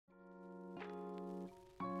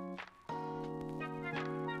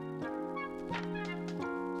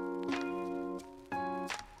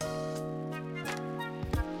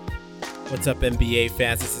What's up, NBA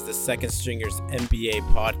fans? This is the Second Stringers NBA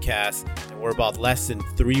podcast, and we're about less than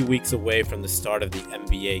 3 weeks away from the start of the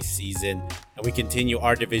NBA season. And we continue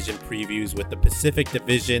our division previews with the Pacific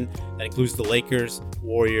Division that includes the Lakers,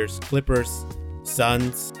 Warriors, Clippers,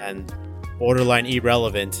 Suns, and borderline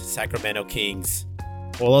irrelevant Sacramento Kings.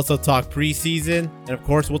 We'll also talk preseason, and of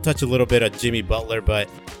course, we'll touch a little bit on Jimmy Butler, but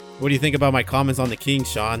what do you think about my comments on the Kings,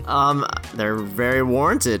 Sean? They're very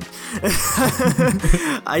warranted.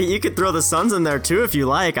 You could throw the Suns in there too if you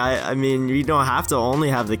like. I mean, you don't have to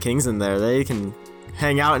only have the Kings in there. They can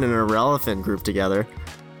hang out in an irrelevant group together.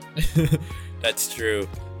 That's true.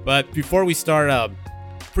 But before we start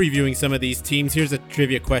previewing some of these teams, here's a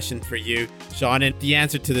trivia question for you, Sean. And the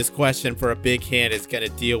answer to this question for a big hint is going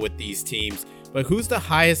to deal with these teams. But who's the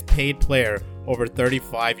highest paid player over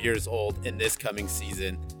 35 years old in this coming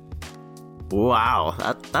season? Wow,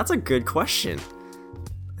 that's a good question.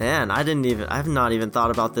 Man, I've not even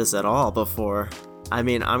thought about this at all before. I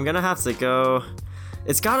mean, I'm gonna have to go.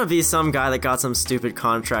 It's gotta be some guy that got some stupid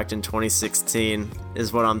contract in 2016,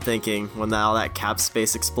 is what I'm thinking, when all that cap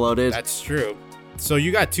space exploded. That's true. So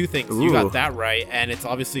you got two things. Ooh. You got that right, and it's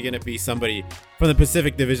obviously gonna be somebody from the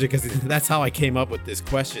Pacific Division, because that's how I came up with this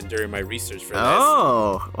question during my research for this.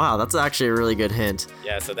 Oh, wow, that's actually a really good hint.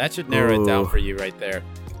 Yeah, so that should narrow it down for you right there.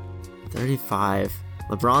 35.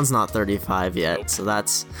 LeBron's not 35 yet, Nope. so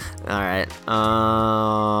that's all right.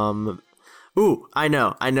 Ooh, I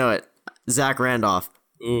know it. Zach Randolph.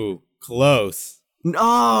 Ooh, close.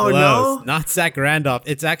 Oh, Close. no. Not Zach Randolph.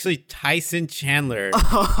 It's actually Tyson Chandler,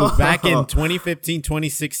 who back in 2015,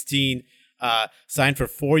 2016, signed for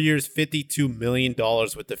 4 years, $52 million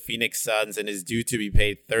with the Phoenix Suns, and is due to be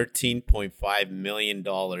paid $13.5 million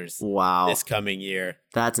Wow. this coming year.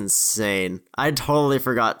 That's insane. I totally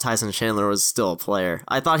forgot Tyson Chandler was still a player.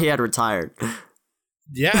 I thought he had retired.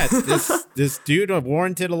 Yeah, this dude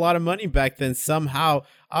warranted a lot of money back then somehow.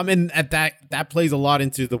 And that plays a lot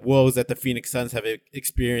into the woes that the Phoenix Suns have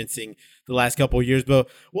experiencing the last couple of years. But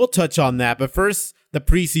we'll touch on that. But first, the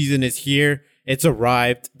preseason is here. It's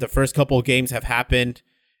arrived. The first couple of games have happened.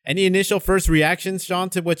 Any initial first reactions, Sean,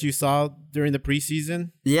 to what you saw during the preseason?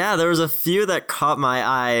 Yeah, there was a few that caught my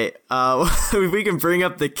eye. We can bring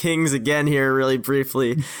up the Kings again here really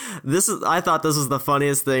briefly. I thought this was the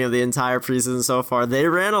funniest thing of the entire preseason so far. They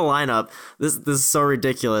ran a lineup. This is so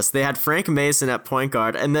ridiculous. They had Frank Mason at point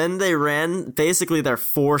guard, and then they ran basically their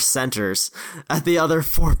four centers at the other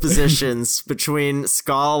four positions between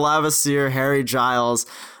Skal Lavassier, Harry Giles,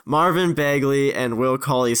 Marvin Bagley, and Will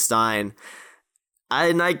Cauley-Stein.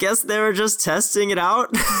 And I guess they were just testing it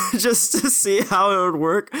out just to see how it would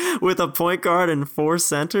work with a point guard and four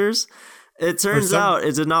centers. It turns out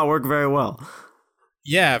it did not work very well.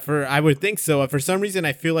 Yeah, I would think so. For some reason,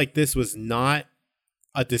 I feel like this was not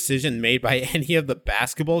a decision made by any of the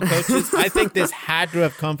basketball coaches. I think this had to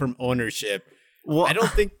have come from ownership. Well, I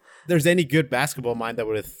don't think there's any good basketball mind that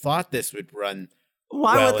would have thought this would run.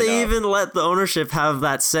 Why would they even let the ownership have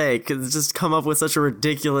that say? Because just come up with such a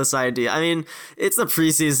ridiculous idea. I mean, it's the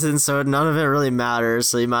preseason, so none of it really matters,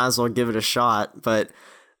 so you might as well give it a shot. But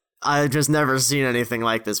I've just never seen anything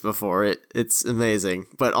like this before. It's amazing,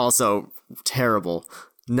 but also terrible.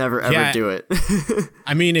 Never, ever do it.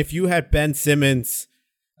 I mean, if you had Ben Simmons,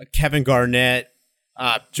 Kevin Garnett,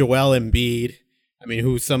 Joel Embiid, I mean,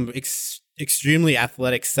 who's some extremely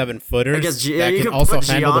athletic 7-footers. I guess that you can could also put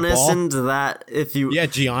handle the Giannis ball. into that if you. Yeah,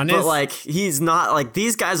 Giannis. But like, he's not like,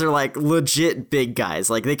 these guys are like legit big guys.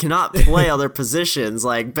 Like, they cannot play other positions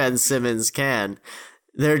like Ben Simmons can.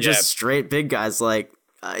 They're just straight big guys. Like,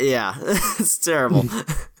 yeah, it's terrible.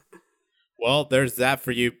 Well, there's that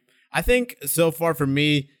for you. I think so far for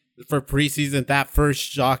me, for preseason, that first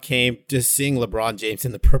shock came just seeing LeBron James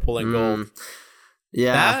in the purple and gold.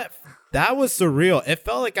 Yeah. That was surreal. It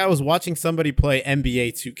felt like I was watching somebody play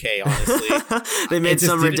NBA 2K, honestly. They made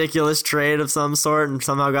some ridiculous trade of some sort and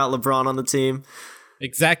somehow got LeBron on the team.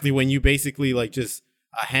 Exactly, when you basically like just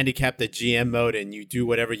handicap the GM mode and you do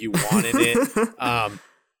whatever you want in it.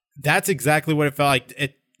 That's exactly what it felt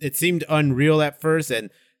like. It seemed unreal at first, and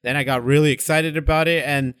then I got really excited about it.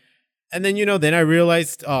 And then, then I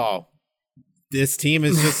realized, this team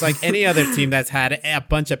is just like any other team that's had a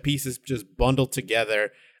bunch of pieces just bundled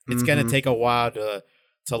together. It's going to take a while to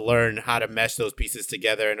learn how to mesh those pieces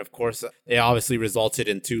together. And of course, they obviously resulted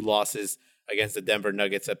in 2 losses against the Denver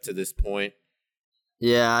Nuggets up to this point.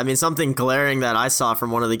 Yeah, I mean, something glaring that I saw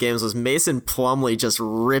from one of the games was Mason Plumlee just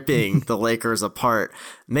ripping the Lakers apart.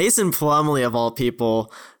 Mason Plumlee, of all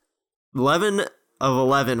people, 11 of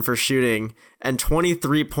 11 for shooting and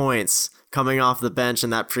 23 points coming off the bench in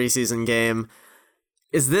that preseason game.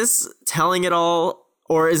 Is this telling it all,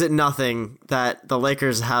 or is it nothing that the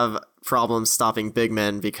Lakers have problems stopping big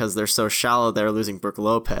men because they're so shallow they're losing Brook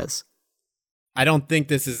Lopez. I don't think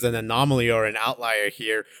this is an anomaly or an outlier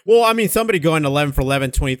here. Well, I mean, somebody going 11 for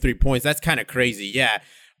 11, 23 points, that's kind of crazy, yeah.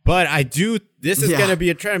 But this is going to be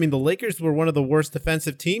a trend. I mean, the Lakers were one of the worst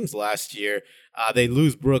defensive teams last year. They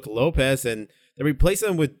lose Brook Lopez, and they replace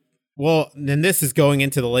them with, well, then this is going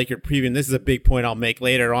into the Laker preview, and this is a big point I'll make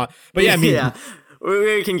later on. But yeah, I mean,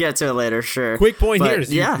 we can get to it later, sure. Quick point here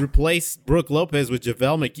is you replace Brook Lopez with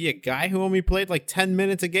JaVale McGee, a guy who only played like 10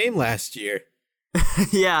 minutes a game last year.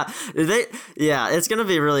 It's going to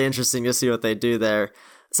be really interesting to see what they do there.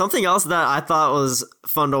 Something else that I thought was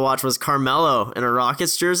fun to watch was Carmelo in a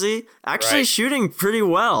Rockets jersey, actually shooting pretty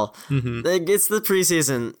well. Mm-hmm. It's the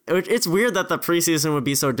preseason. It's weird that the preseason would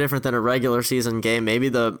be so different than a regular season game. Maybe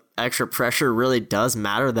the extra pressure really does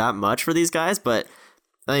matter that much for these guys, but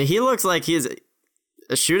I mean, he looks like he's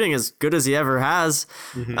shooting as good as he ever has.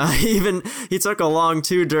 Mm-hmm. He took a long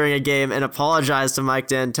two during a game and apologized to Mike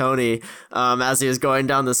D'Antoni as he was going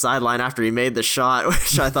down the sideline after he made the shot,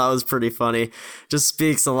 which I thought was pretty funny. Just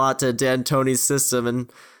speaks a lot to D'Antoni's system,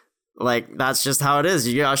 and like that's just how it is.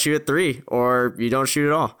 You gotta shoot at three or you don't shoot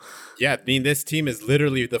at all. Yeah, I mean, this team is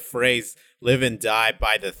literally the phrase live and die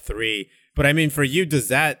by the three. But I mean, for you, does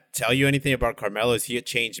that tell you anything about Carmelo? Is he a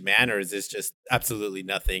changed man, or is this just absolutely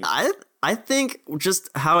nothing? I think just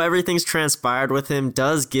how everything's transpired with him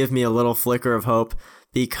does give me a little flicker of hope,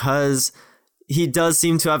 because he does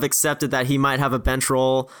seem to have accepted that he might have a bench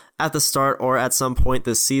role at the start or at some point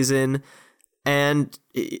this season. And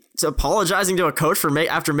it's apologizing to a coach for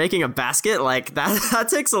after making a basket, like that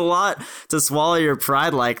takes a lot to swallow your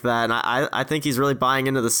pride like that. And I think he's really buying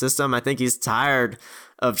into the system. I think he's tired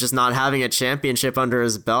of just not having a championship under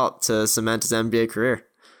his belt to cement his NBA career.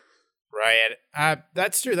 Right.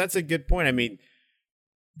 That's true. That's a good point. I mean,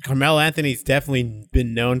 Carmelo Anthony's definitely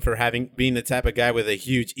been known for being the type of guy with a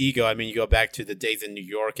huge ego. I mean, you go back to the days in New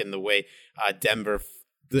York and the way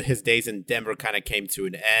his days in Denver kind of came to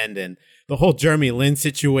an end, and the whole Jeremy Lin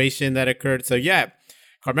situation that occurred. So yeah,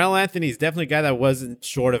 Carmelo Anthony's definitely a guy that wasn't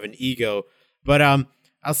short of an ego. But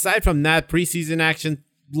aside from that, preseason action,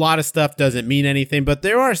 a lot of stuff doesn't mean anything, but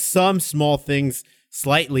there are some small things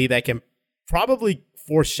slightly that can probably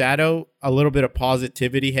foreshadow a little bit of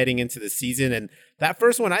positivity heading into the season. And that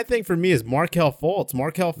first one, I think, for me, is Markelle Fultz.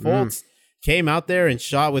 Markelle Fultz came out there and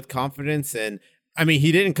shot with confidence. And I mean,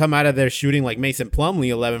 he didn't come out of there shooting like Mason Plumlee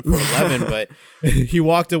 11 for 11, but he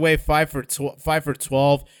walked away 5 for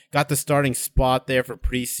 12, got the starting spot there for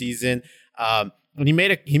preseason. And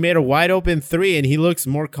he made a wide open three, and he looks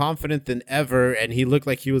more confident than ever. And he looked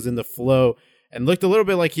like he was in the flow and looked a little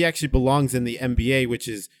bit like he actually belongs in the NBA, which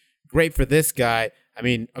is great for this guy. I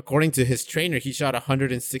mean, according to his trainer, he shot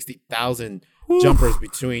 160,000 jumpers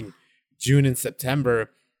between June and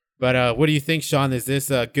September. But what do you think, Sean? Is this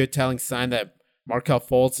a good telling sign that Markelle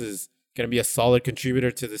Fultz is going to be a solid contributor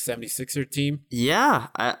to the 76er team? Yeah,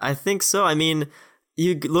 I think so. I mean,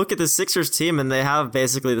 you look at the Sixers team, and they have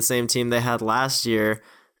basically the same team they had last year,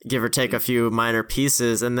 give or take a few minor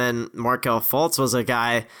pieces. And then Markelle Fultz was a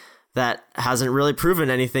guy that hasn't really proven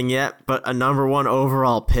anything yet, but a number one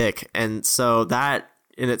overall pick. And so that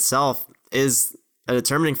in itself is a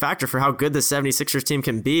determining factor for how good the 76ers team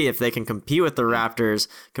can be if they can compete with the Raptors,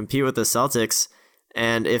 compete with the Celtics.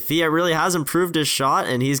 And if he really has improved his shot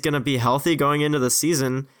and he's going to be healthy going into the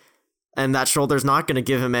season, and that shoulder's not going to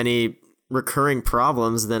give him any recurring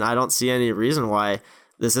problems, then I don't see any reason why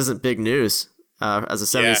this isn't big news as a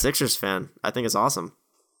 76ers fan. I think it's awesome.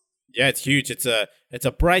 Yeah, it's huge. It's a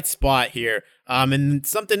bright spot here. And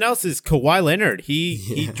something else is Kawhi Leonard.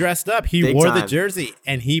 He dressed up. He wore the jersey,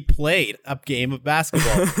 and he played a game of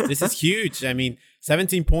basketball. This is huge. I mean,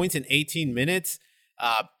 17 points in 18 minutes.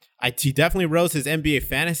 He definitely rose his NBA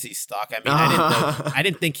fantasy stock. I mean, I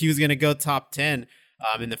didn't think he was going to go top 10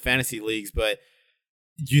 in the fantasy leagues, but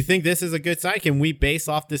do you think this is a good sign? Can we, based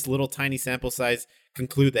off this little tiny sample size,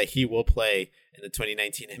 conclude that he will play in the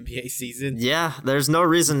 2019 NBA season? Yeah, there's no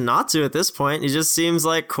reason not to at this point. He just seems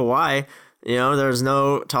like Kawhi. You know, there's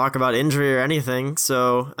no talk about injury or anything.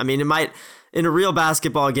 So, I mean, it might, in a real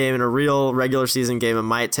basketball game, in a real regular season game, it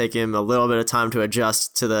might take him a little bit of time to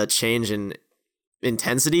adjust to the change in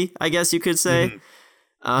intensity, I guess you could say.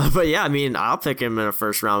 But yeah, I mean, I'll pick him in a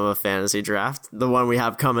first round of a fantasy draft, the one we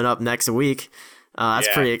have coming up next week. That's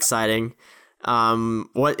pretty exciting.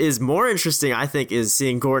 What is more interesting, I think, is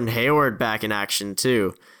seeing Gordon Hayward back in action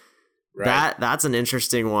too. Right. That's an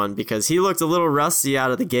interesting one because he looked a little rusty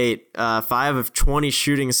out of the gate. 5 of 20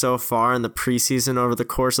 shooting so far in the preseason over the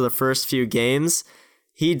course of the first few games.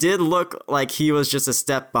 He did look like he was just a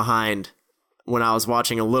step behind when I was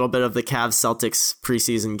watching a little bit of the Cavs-Celtics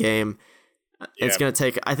preseason game. It's going to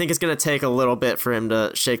take, I think it's going to take a little bit for him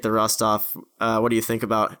to shake the rust off. What do you think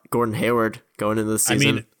about Gordon Hayward going into the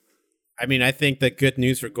season? I think the good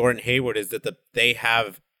news for Gordon Hayward is that they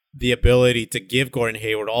have the ability to give Gordon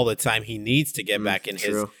Hayward all the time he needs to get back in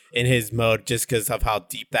his mode, just because of how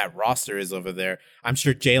deep that roster is over there. I'm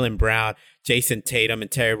sure Jaylen Brown, Jason Tatum,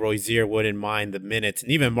 and Terry Rozier wouldn't mind the minutes,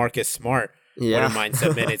 and even Marcus Smart wouldn't mind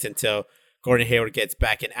some minutes until Gordon Hayward gets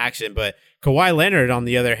back in action. But Kawhi Leonard, on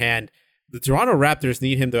the other hand, the Toronto Raptors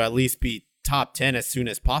need him to at least be top 10 as soon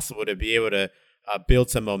as possible to be able to build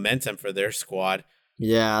some momentum for their squad.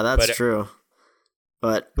 Yeah, that's true.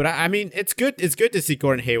 But I mean, it's good. It's good to see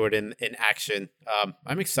Gordon Hayward in action.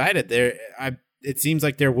 I'm excited. It seems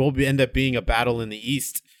like there will end up being a battle in the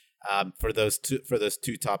East for those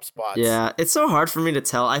two top spots. Yeah, it's so hard for me to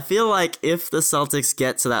tell. I feel like if the Celtics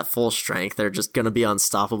get to that full strength, they're just gonna be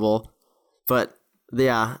unstoppable. But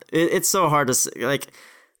yeah, it's so hard to say. Like,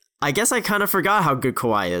 I guess I kind of forgot how good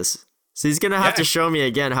Kawhi is. So he's gonna have to show me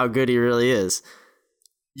again how good he really is.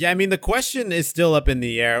 Yeah, I mean, the question is still up in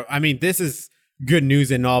the air. I mean, this is good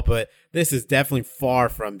news and all, but this is definitely far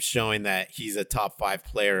from showing that he's a top 5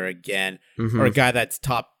 player again, or a guy that's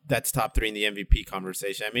top 3 in the MVP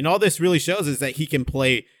conversation. I mean, all this really shows is that he can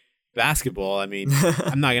play basketball. I mean,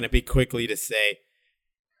 I'm not going to be quickly to say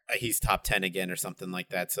he's top 10 again or something like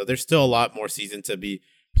that. So there's still a lot more season to be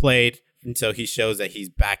played until he shows that he's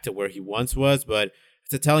back to where he once was, but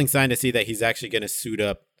it's a telling sign to see that he's actually going to suit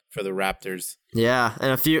up for the Raptors. Yeah,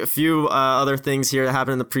 and a few other things here that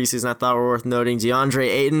happened in the preseason I thought were worth noting. DeAndre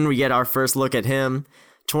Ayton, we get our first look at him.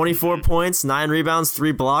 24 points, 9 rebounds,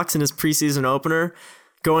 3 blocks in his preseason opener,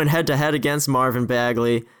 going head-to-head against Marvin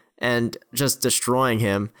Bagley and just destroying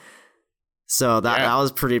him. So that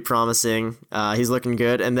was pretty promising. He's looking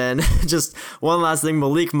good. And then just one last thing,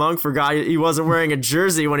 Malik Monk forgot he wasn't wearing a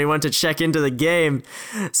jersey when he went to check into the game.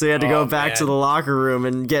 So he had to go back to the locker room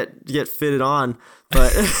and get fitted on.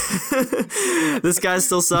 But this guy's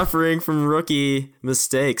still suffering from rookie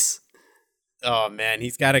mistakes. Oh, man,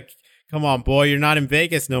 he's got to... Come on, boy, you're not in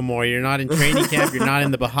Vegas no more. You're not in training camp. You're not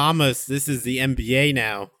in the Bahamas. This is the NBA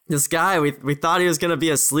now. This guy, we thought he was going to be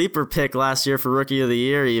a sleeper pick last year for Rookie of the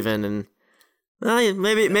Year even, and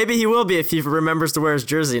maybe he will be if he remembers to wear his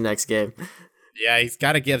jersey next game. Yeah, he's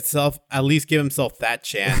got to at least give himself that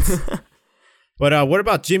chance. But what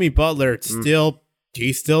about Jimmy Butler?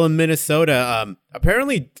 He's still in Minnesota.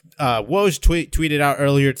 Apparently, Woj tweeted out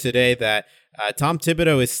earlier today that Tom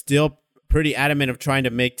Thibodeau is still pretty adamant of trying to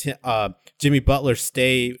make Jimmy Butler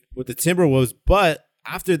stay with the Timberwolves. But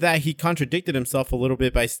after that, he contradicted himself a little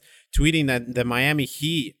bit by tweeting that the Miami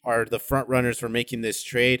Heat are the front runners for making this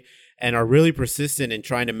trade and are really persistent in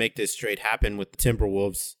trying to make this trade happen with the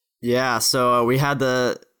Timberwolves. Yeah, so we had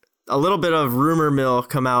a little bit of rumor mill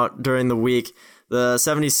come out during the week. The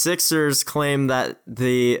 76ers claim that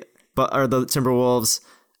the Timberwolves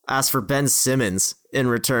asked for Ben Simmons in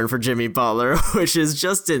return for Jimmy Butler, which is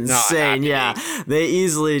just insane. Yeah, they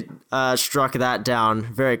easily struck that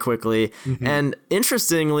down very quickly. And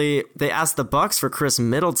interestingly, they asked the Bucks for Chris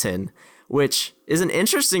Middleton, which is an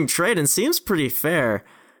interesting trade and seems pretty fair.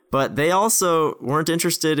 But they also weren't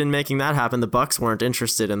interested in making that happen. The Bucks weren't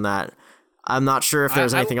interested in that. I'm not sure if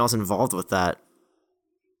there's anything else involved with that.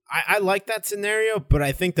 I like that scenario, but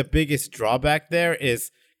I think the biggest drawback there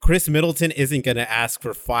is Chris Middleton isn't going to ask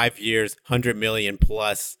for 5 years, $100 million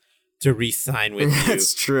plus to re-sign with you.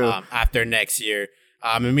 That's true. After next year,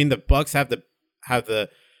 I mean the Bucks have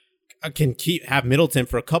Middleton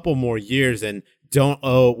for a couple more years and won't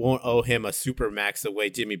owe him a super max the way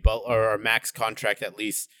Jimmy Butler, or a max contract at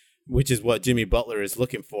least, which is what Jimmy Butler is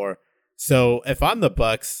looking for. So if I'm the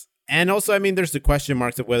Bucks, and also I mean there's the question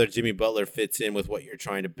marks of whether Jimmy Butler fits in with what you're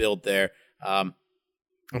trying to build there.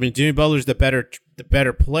 I mean, Jimmy Butler's the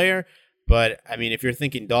better player, but I mean, if you're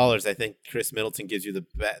thinking dollars, I think Chris Middleton gives you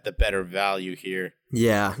the better value here.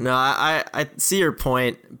 Yeah, no, I see your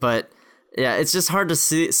point, but yeah, it's just hard to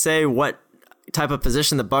say what type of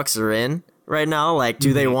position the Bucks are in right now. Like,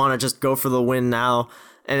 do they want to just go for the win now?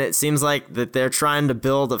 And it seems like that they're trying to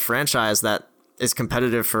build a franchise that is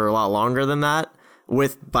competitive for a lot longer than that,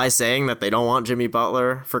 by saying that they don't want Jimmy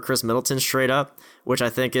Butler for Chris Middleton straight up, which I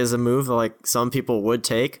think is a move like some people would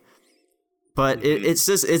take. But it's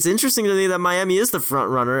interesting to me that Miami is the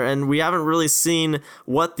front runner, and we haven't really seen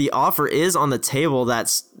what the offer is on the table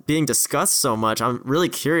that's being discussed so much. I'm really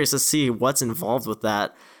curious to see what's involved with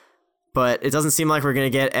that. But it doesn't seem like we're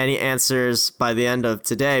going to get any answers by the end of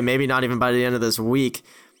today, maybe not even by the end of this week.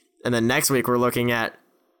 And then next week we're looking at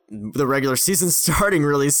the regular season starting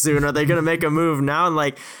really soon. Are they going to make a move now? And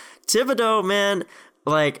like Thibodeau, man,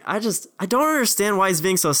 like I don't understand why he's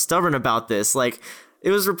being so stubborn about this. Like It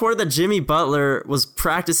was reported that Jimmy Butler was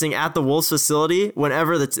practicing at the Wolves facility when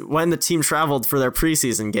the team traveled for their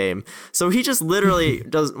preseason game. So he just literally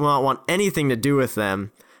does not want anything to do with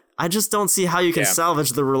them. I just don't see how you can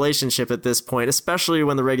salvage the relationship at this point, especially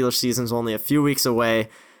when the regular season's only a few weeks away.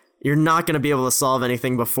 You're not going to be able to solve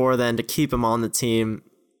anything before then to keep him on the team.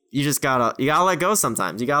 You gotta let go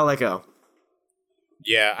sometimes. You gotta let go.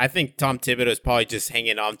 Yeah, I think Tom Thibodeau is probably just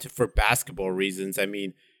hanging on for basketball reasons. I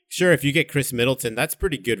mean, sure, if you get Chris Middleton, that's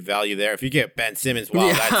pretty good value there. If you get Ben Simmons,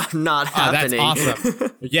 that's not happening. That's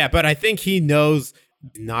awesome. Yeah, but I think he knows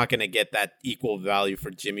not going to get that equal value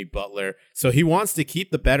for Jimmy Butler, so he wants to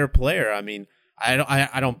keep the better player. I mean,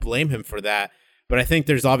 I don't blame him for that, but I think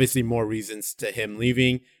there's obviously more reasons to him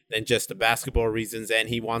leaving than just the basketball reasons, and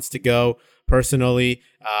he wants to go personally.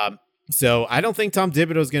 So I don't think Tom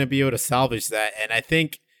Thibodeau is going to be able to salvage that, and I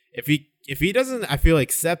think if he doesn't, I feel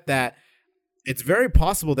accept that. It's very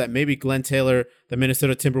possible that maybe Glenn Taylor, the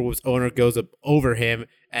Minnesota Timberwolves owner, goes up over him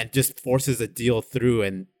and just forces a deal through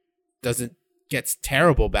and gets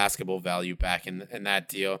terrible basketball value back in that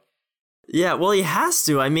deal. Yeah, well, he has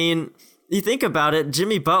to. I mean, you think about it,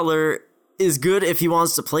 Jimmy Butler is good if he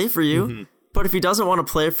wants to play for you, but if he doesn't want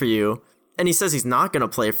to play for you and he says he's not going to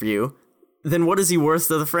play for you, then what is he worth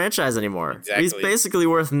to the franchise anymore? Exactly. He's basically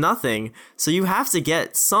worth nothing. So you have to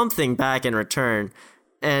get something back in return.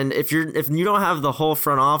 And if you don't have the whole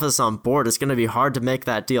front office on board, it's going to be hard to make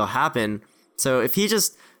that deal happen. So if he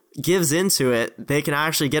just gives into it, they can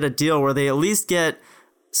actually get a deal where they at least get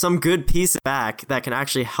some good piece back that can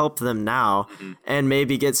actually help them now and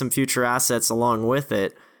maybe get some future assets along with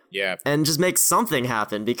it. Yeah. And just make something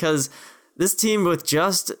happen, because this team with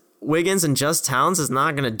just Wiggins and just Towns is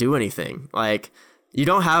not going to do anything. Like, you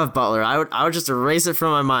don't have Butler. I would just erase it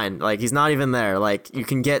from my mind. Like, he's not even there. Like, you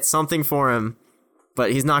can get something for him,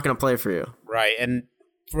 but he's not going to play for you. Right, and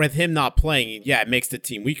with him not playing, yeah, it makes the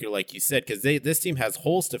team weaker, like you said, because this team has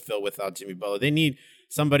holes to fill without Jimmy Butler. They need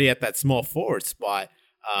somebody at that small forward spot.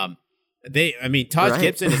 Taj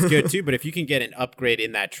Gibson is good too, but if you can get an upgrade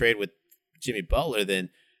in that trade with Jimmy Butler, then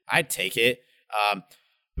I'd take it.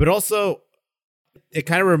 But also, it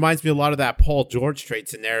kind of reminds me a lot of that Paul George trade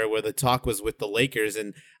scenario where the talk was with the Lakers,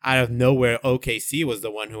 and out of nowhere, OKC was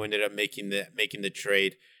the one who ended up making the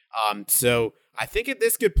trade. So I think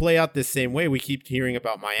this could play out the same way. We keep hearing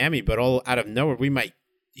about Miami, but all out of nowhere,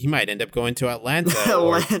 he might end up going to Atlanta,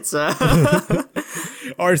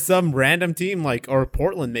 or some random team or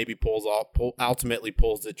Portland maybe ultimately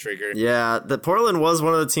pulls the trigger. Yeah, the Portland was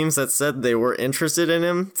one of the teams that said they were interested in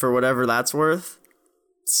him for whatever that's worth.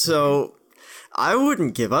 So I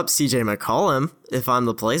wouldn't give up CJ McCollum if I'm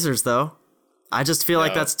the Blazers, though. I just feel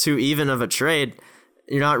like that's too even of a trade.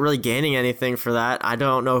 You're not really gaining anything for that. I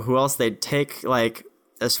don't know who else they'd take. Like,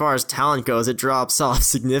 as far as talent goes, it drops off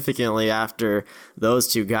significantly after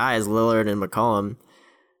those two guys, Lillard and McCollum.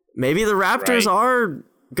 Maybe the Raptors are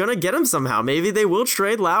going to get him somehow. Maybe they will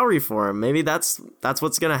trade Lowry for him. Maybe that's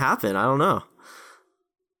what's going to happen. I don't know.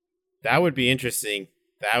 That would be interesting.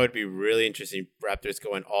 That would be really interesting. Raptors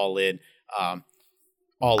going all in.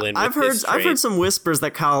 I've heard some whispers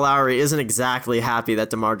that Kyle Lowry isn't exactly happy that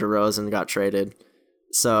DeMar DeRozan got traded.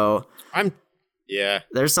 So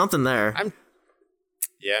there's something there. I'm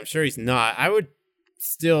sure he's not. I would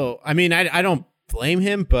still. I mean, I don't blame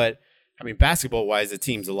him, but I mean, basketball wise, the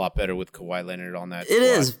team's a lot better with Kawhi Leonard on that. It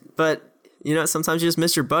is, but sometimes you just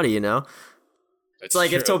miss your buddy. It's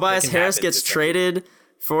like if Tobias Harris gets traded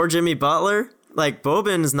for Jimmy Butler, like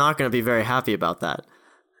Boban is not going to be very happy about that.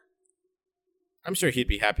 I'm sure he'd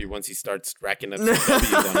be happy once he starts racking up some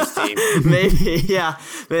W's on his team. Maybe, yeah.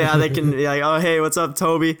 They can be like, oh, hey, what's up,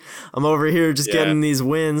 Toby? I'm over here just getting these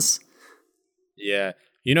wins. Yeah.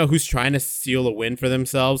 You know who's trying to seal a win for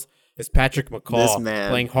themselves? It's Patrick McCall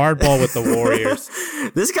playing hardball with the Warriors.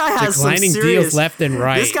 This guy has declining some serious deals left and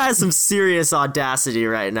right. This guy has some serious audacity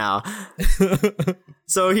right now.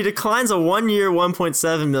 So he declines a 1-year,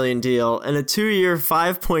 $1.7 million deal and a 2-year,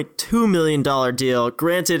 $5.2 million deal.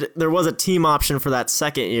 Granted, there was a team option for that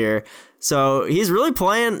second year. So he's really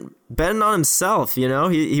betting on himself.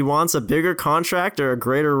 He wants a bigger contract or a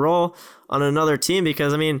greater role on another team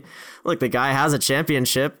because, I mean, look, the guy has a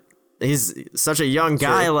championship. He's such a young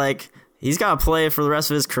guy. Sure. Like, he's got to play for the rest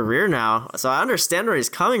of his career now. So I understand where he's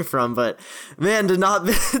coming from, but man,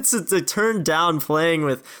 to turn down playing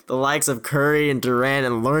with the likes of Curry and Durant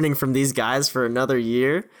and learning from these guys for another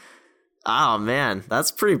year. Oh man, that's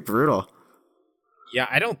pretty brutal. Yeah,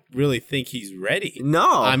 I don't really think he's ready.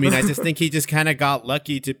 No. I mean, I just think he just kind of got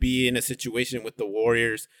lucky to be in a situation with the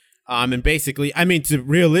Warriors. And basically, I mean,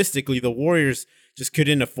 realistically, the Warriors just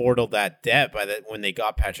couldn't afford all that debt when they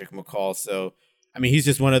got Patrick McCall. So, I mean, he's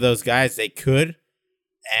just one of those guys they could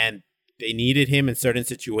and they needed him in certain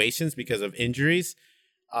situations because of injuries.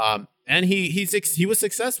 And he was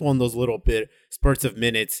successful in those little bit spurts of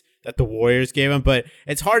minutes that the Warriors gave him. But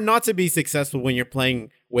it's hard not to be successful when you're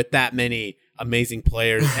playing with that many amazing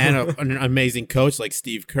players and an amazing coach like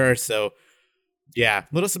Steve Kerr. So, yeah,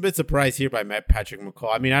 a little bit surprised here by Patrick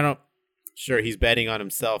McCaw. I mean, sure he's betting on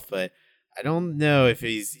himself, but I don't know if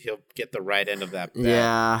he'll get the right end of that bet.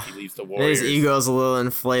 Yeah, if he leaves the Warriors. His ego's a little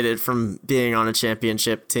inflated from being on a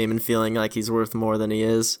championship team and feeling like he's worth more than he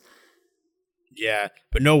is. Yeah,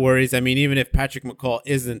 but no worries. I mean, even if Patrick McCaw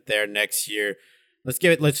isn't there next year,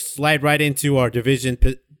 let's slide right into our division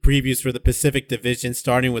previews for the Pacific Division,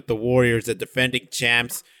 starting with the Warriors, the defending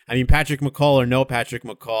champs. I mean, Patrick McCaw or no Patrick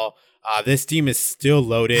McCaw, this team is still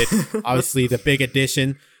loaded. Obviously, the big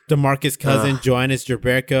addition, DeMarcus Cousins, Johannes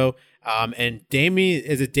Jerberko, and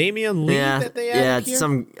Damian Lee that they added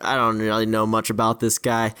here? I don't really know much about this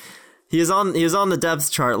guy. He was on the depth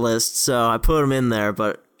chart list, so I put him in there,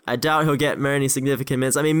 but I doubt he'll get many significant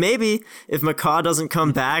minutes. I mean, maybe if McCaw doesn't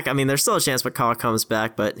come back, I mean, there's still a chance McCaw comes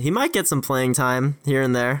back, but he might get some playing time here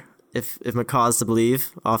and there if McCaw's to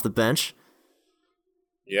believe off the bench.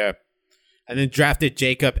 Yeah. And then drafted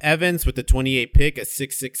Jacob Evans with the 28 pick, a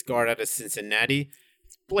 6'6" guard out of Cincinnati.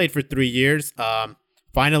 Played for 3 years.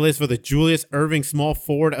 Finalist for the Julius Erving Small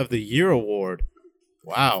Forward of the Year award.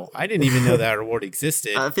 Wow, I didn't even know that award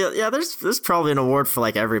existed. I feel there's probably an award for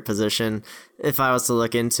like every position. If I was to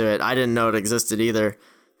look into it, I didn't know it existed either.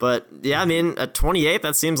 But yeah, I mean, at 28,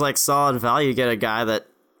 that seems like solid value. You get a guy that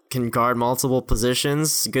can guard multiple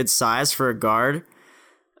positions, good size for a guard.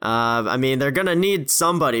 I mean, they're gonna need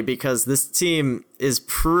somebody because this team is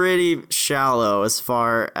pretty shallow as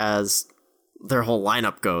far as their whole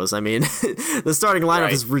lineup goes. I mean, the starting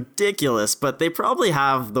lineup is ridiculous, but they probably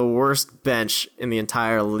have the worst bench in the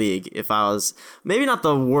entire league. If I was maybe not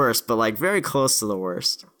the worst, but like very close to the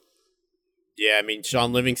worst. Yeah, I mean,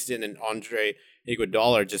 Sean Livingston and Andre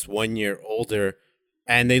Iguodala are just 1 year older,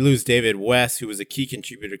 and they lose David West, who was a key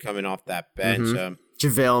contributor coming off that bench.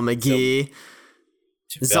 JaVale McGee,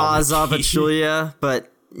 Zaza Pachulia,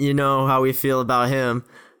 but you know how we feel about him.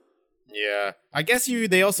 Yeah, I guess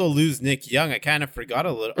they also lose Nick Young. I kind of forgot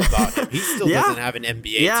a little about him. He still doesn't have an NBA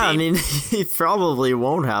team. I mean, he probably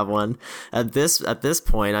won't have one at this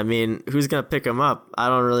point. I mean, who's gonna pick him up? I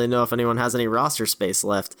don't really know if anyone has any roster space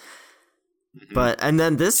left. And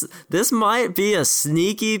then this might be a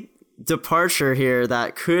sneaky departure here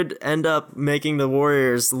that could end up making the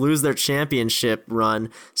Warriors lose their championship run.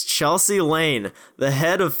 It's Chelsea Lane, the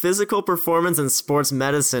head of physical performance and sports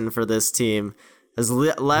medicine for this team, has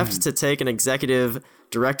left to take an executive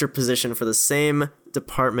director position for the same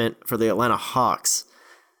department for the Atlanta Hawks.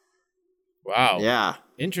 Wow. Yeah.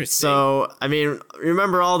 Interesting. So, I mean,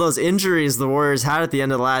 remember all those injuries the Warriors had at the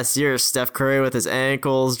end of last year? Steph Curry with his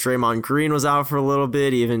ankles, Draymond Green was out for a little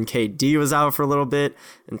bit, even KD was out for a little bit,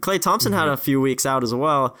 and Klay Thompson had a few weeks out as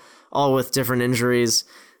well, all with different injuries.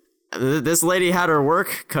 This lady had her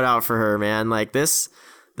work cut out for her, man. Like, this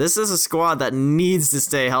is a squad that needs to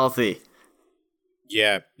stay healthy.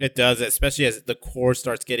 Yeah, it does, especially as the core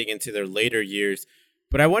starts getting into their later years.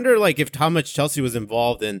 But I wonder, like, how much Chelsea was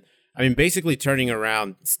involved in, I mean, basically turning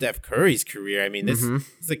around Steph Curry's career. I mean, this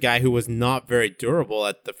is a guy who was not very durable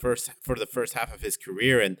for the first half of his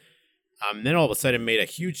career, and then all of a sudden made a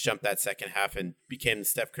huge jump that second half and became the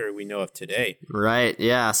Steph Curry we know of today. Right,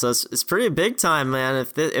 yeah. So it's pretty big time, man.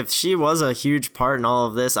 If she was a huge part in all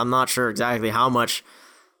of this, I'm not sure exactly how much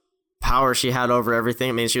power she had over everything.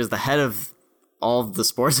 I mean, she was the head of all of the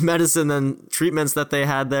sports medicine and treatments that they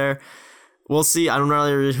had there. We'll see. I'm not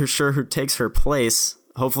really sure who takes her place.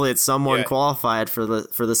 Hopefully it's someone qualified for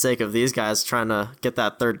the sake of these guys trying to get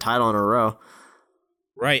that third title in a row.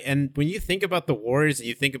 Right. And when you think about the Warriors and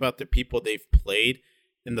you think about the people they've played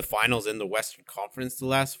in the finals in the Western Conference the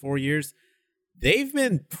last 4 years, they've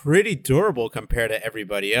been pretty durable compared to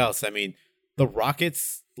everybody else. I mean, the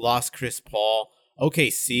Rockets lost Chris Paul.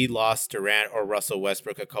 OKC lost Durant or Russell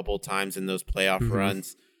Westbrook a couple of times in those playoff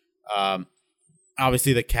runs.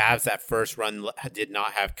 Obviously, the Cavs, that first run, did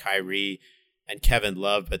not have Kyrie and Kevin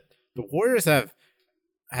Love, but the Warriors have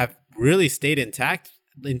really stayed intact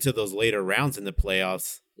into those later rounds in the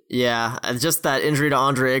playoffs. Yeah, and just that injury to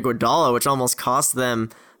Andre Iguodala, which almost cost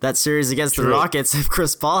them that series against the Rockets. If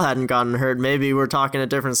Chris Paul hadn't gotten hurt, maybe we're talking a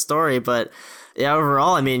different story. But yeah,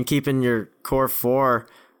 overall, I mean, keeping your core four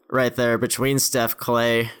right there between Steph,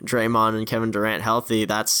 Klay, Draymond, and Kevin Durant healthy,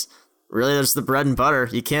 that's really just the bread and butter.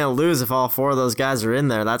 You can't lose if all four of those guys are in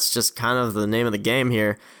there. That's just kind of the name of the game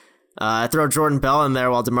here. I throw Jordan Bell in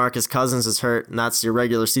there while DeMarcus Cousins is hurt, and that's your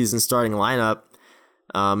regular season starting lineup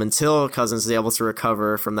until Cousins is able to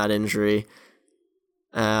recover from that injury.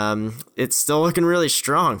 It's still looking really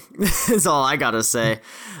strong. Is all I gotta say.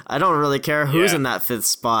 I don't really care who's in that 5th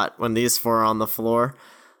spot when these 4 are on the floor.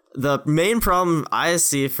 The main problem I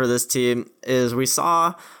see for this team is we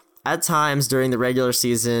saw at times during the regular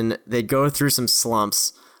season, they go through some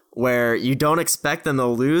slumps where you don't expect them to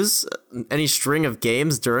lose any string of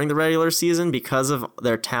games during the regular season because of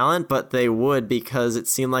their talent, but they would because it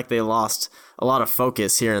seemed like they lost a lot of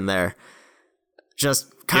focus here and there.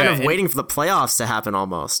 Just kind of waiting for the playoffs to happen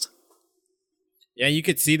almost. Yeah, you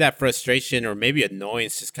could see that frustration or maybe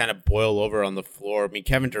annoyance just kind of boil over on the floor. I mean,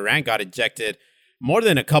 Kevin Durant got ejected more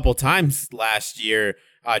than a couple times last year.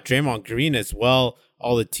 Draymond Green as well.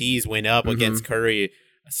 All the T's went up against Curry.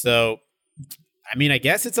 So, I mean, I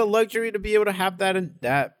guess it's a luxury to be able to have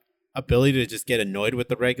that ability to just get annoyed with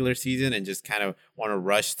the regular season and just kind of want to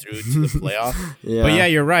rush through to the playoffs. But yeah,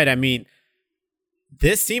 you're right. I mean,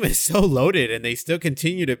 this team is so loaded and they still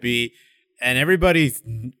continue to be. And everybody's,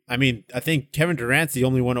 I mean, I think Kevin Durant's the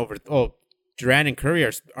only one over. Oh, Durant and Curry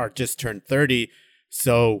are just turned 30.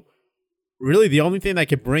 So really the only thing that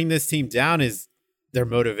could bring this team down is their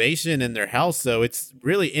motivation and their health. So it's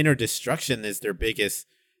really inner destruction is their biggest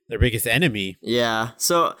enemy. Yeah.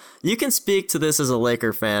 So you can speak to this as a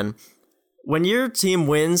Laker fan. When your team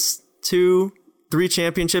wins 2-3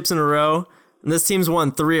 championships in a row, and this team's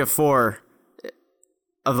won 3 of 4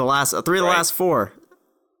 of the last 3 of the last 4.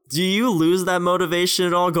 Do you lose that motivation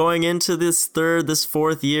at all going into this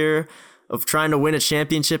 4th year of trying to win a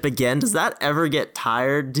championship again? Does that ever get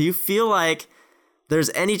tired? Do you feel like there's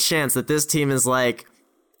any chance that this team is like,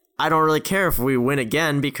 I don't really care if we win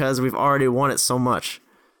again because we've already won it so much?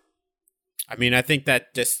 I mean, I think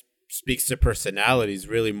that just speaks to personalities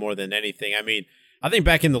really more than anything. I mean, I think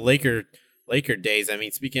back in the Laker days, I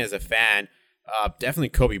mean, speaking as a fan, definitely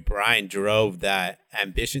Kobe Bryant drove that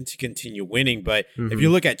ambition to continue winning. But if you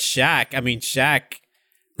look at Shaq, I mean,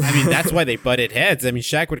 that's why they butted heads. I mean,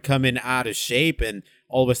 Shaq would come in out of shape and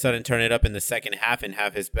all of a sudden turn it up in the second half and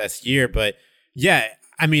have his best year. But yeah,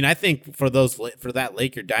 I mean, I think for that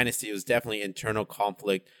Laker dynasty, it was definitely internal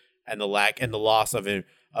conflict and the loss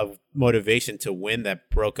of motivation to win that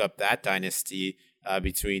broke up that dynasty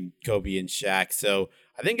between Kobe and Shaq. So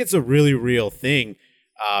I think it's a really real thing.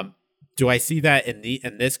 Do I see that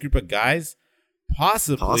in this group of guys?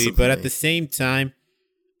 Possibly. But at the same time,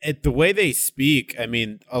 the way they speak, I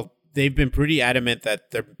mean, they've been pretty adamant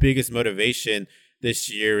that their biggest motivation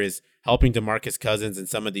this year is helping DeMarcus Cousins and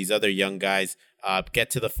some of these other young guys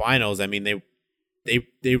get to the finals. I mean,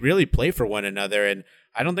 they really play for one another, and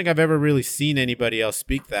I don't think I've ever really seen anybody else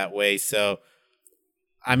speak that way. So,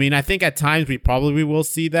 I mean, I think at times we probably will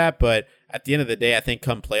see that, but at the end of the day, I think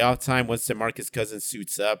come playoff time, once DeMarcus Cousins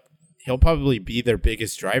suits up, he'll probably be their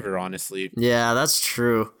biggest driver, honestly. Yeah, that's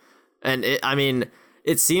true. And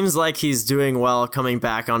it seems like he's doing well coming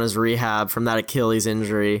back on his rehab from that Achilles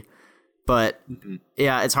injury. But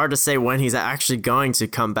yeah, it's hard to say when he's actually going to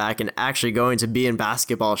come back and actually going to be in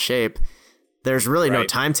basketball shape. There's really no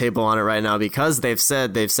timetable on it right now because they've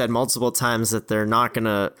said multiple times that they're not going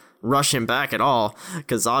to rush him back at all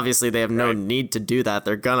because obviously they have no need to do that.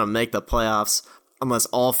 They're going to make the playoffs. Unless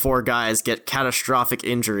all 4 guys get catastrophic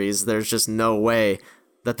injuries, there's just no way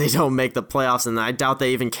that they don't make the playoffs, and I doubt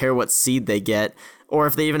they even care what seed they get or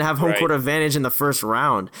if they even have home court advantage in the first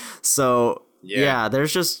round. So, yeah,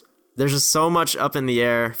 there's just so much up in the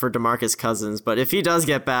air for DeMarcus Cousins, but if he does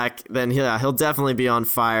get back, then he'll definitely be on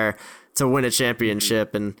fire to win a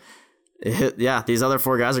championship, and these other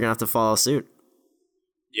 4 guys are going to have to follow suit.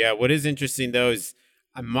 Yeah, what is interesting, though, is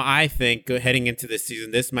I think heading into this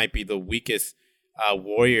season, this might be the weakest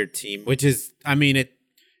Warrior team, which is, I mean, it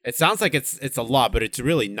sounds like it's a lot, but it's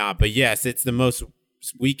really not. But yes, it's the most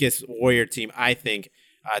weakest Warrior team, I think,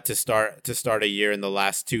 to start a year in the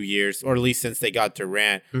last 2 years, or at least since they got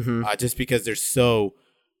Durant, just because they're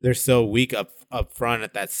so weak up front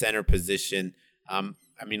at that center position.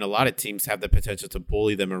 I mean, a lot of teams have the potential to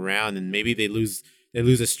bully them around, and maybe they lose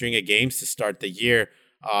a string of games to start the year.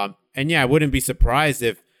 And yeah, I wouldn't be surprised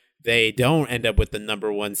if they don't end up with the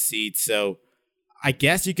number 1 seed. So I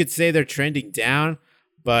guess you could say they're trending down,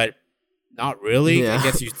 but not really. Yeah. I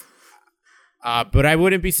guess but I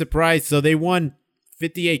wouldn't be surprised. So they won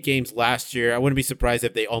 58 games last year. I wouldn't be surprised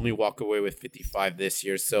if they only walk away with 55 this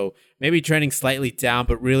year. So maybe trending slightly down,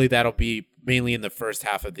 but really that'll be mainly in the first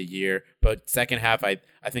half of the year. But second half, I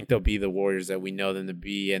think they'll be the Warriors that we know them to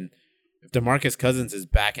be. And if DeMarcus Cousins is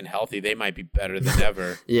back and healthy, they might be better than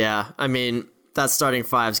ever. Yeah, I mean, that starting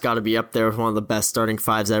 5's got to be up there with one of the best starting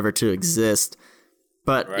 5s ever to exist.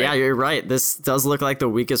 But yeah, you're right. This does look like the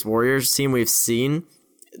weakest Warriors team we've seen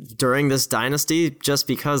during this dynasty, just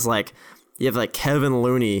because you have Kevin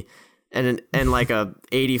Looney and like a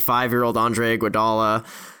 85-year-old Andre Iguodala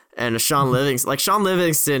and a Sean Livingston. Like Sean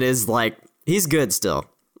Livingston is like, he's good still.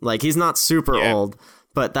 Like he's not super old,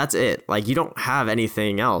 but that's it. Like you don't have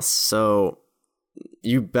anything else. So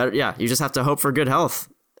you just have to hope for good health.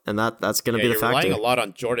 And that's going to be the factor. You're relying a lot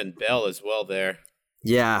on Jordan Bell as well there.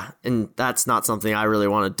 Yeah, and that's not something I really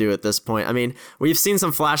want to do at this point. I mean, we've seen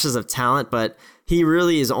some flashes of talent, but he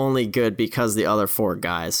really is only good because the other four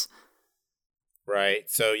guys. Right.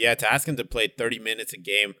 So, yeah, to ask him to play 30 minutes a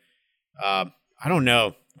game, I don't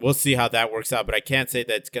know. We'll see how that works out, but I can't say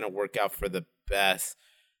that it's going to work out for the best.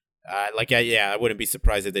 I wouldn't be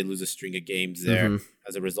surprised if they lose a string of games there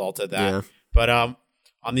as a result of that. Yeah. But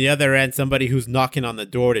on the other end, somebody who's knocking on the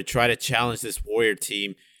door to try to challenge this Warrior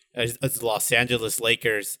team is the Los Angeles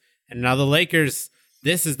Lakers. And now the Lakers,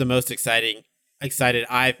 this is the most excited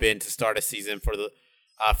I've been to start a season for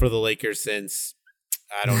the Lakers since,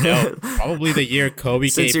 I don't know, probably the year Kobe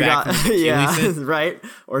came back from the Achilles. Right?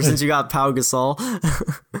 Or since you got Pau Gasol.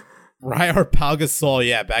 Right, or Pau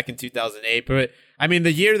Gasol, back in 2008. But, I mean,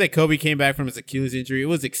 the year that Kobe came back from his Achilles injury, it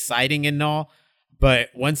was exciting and all. But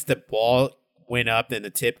once the ball went up and the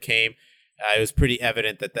tip came, it was pretty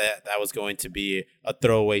evident that was going to be a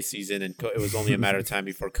throwaway season, and it was only a matter of time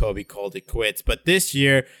before Kobe called it quits. But this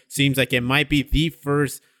year seems like it might be the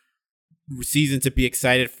first season to be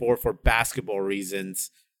excited for basketball reasons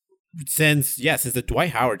since the Dwight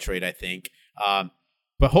Howard trade, I think.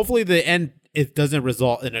 But hopefully the end, it doesn't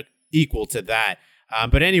result in an equal to that.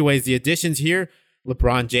 But anyways, the additions here,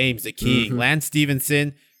 LeBron James, the King, Lance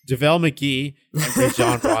Stevenson, JaVale McGee, and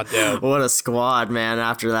Rajon Rondo. What a squad, man,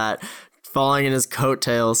 after that. Falling in his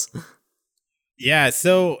coattails. Yeah,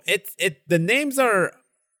 so the names are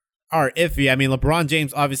iffy. I mean, LeBron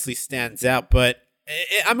James obviously stands out, but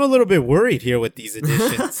I'm a little bit worried here with these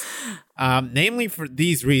additions. Namely for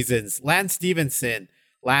these reasons. Lance Stevenson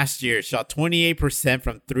last year shot 28%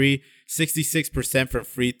 from three, 66% from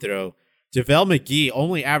free throw. JaVale McGee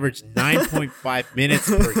only averaged 9.5 minutes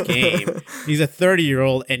per game. He's a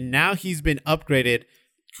 30-year-old, and now he's been upgraded,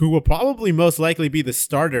 who will probably most likely be the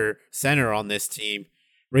starter center on this team.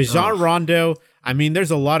 Rajon Rondo, I mean, there's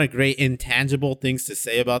a lot of great intangible things to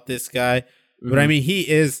say about this guy, but I mean, he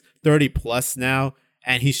is 30 plus now,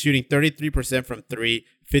 and he's shooting 33% from three,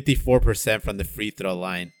 54% from the free throw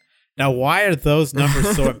line. Now, why are those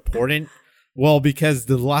numbers so important? Well, because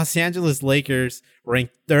the Los Angeles Lakers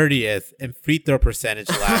ranked 30th in free throw percentage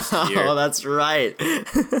last year. Oh, that's right.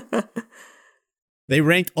 They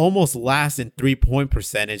ranked almost last in three-point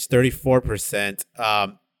percentage, 34%.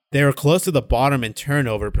 They were close to the bottom in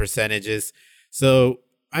turnover percentages. So,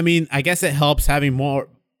 I mean, I guess it helps having more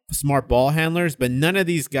smart ball handlers, but none of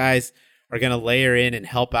these guys are going to layer in and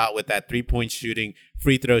help out with that three-point shooting,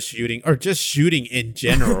 free throw shooting, or just shooting in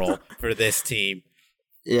general for this team.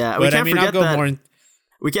 Yeah, but I mean, I'll go more.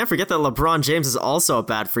 We can't forget that LeBron James is also a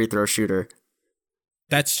bad free throw shooter.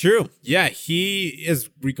 That's true. Yeah, he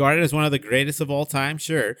is regarded as one of the greatest of all time,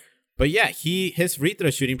 sure. But yeah, his free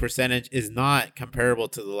throw shooting percentage is not comparable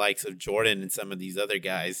to the likes of Jordan and some of these other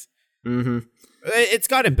guys. It's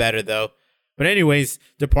gotten better, though. But anyways,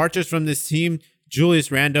 departures from this team,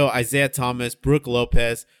 Julius Randle, Isaiah Thomas, Brook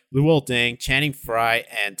Lopez, Luol Deng, Channing Frye,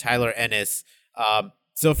 and Tyler Ennis.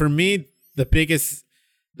 So for me, the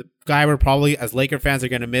guy we're probably, as Laker fans, are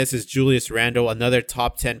going to miss is Julius Randle, another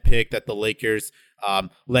top 10 pick that the Lakers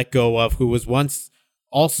let go of, who was once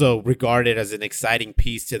also regarded as an exciting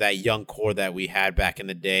piece to that young core that we had back in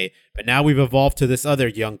the day. But now we've evolved to this other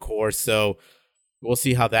young core, so we'll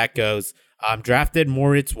see how that goes. Drafted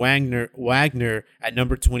Moritz Wagner at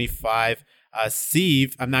number 25.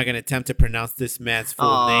 Steve, I'm not going to attempt to pronounce this man's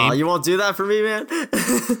full name. You won't do that for me, man?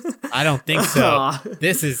 I don't think so.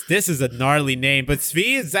 This is a gnarly name, but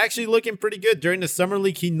Svi is actually looking pretty good. During the Summer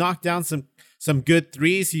League, he knocked down some good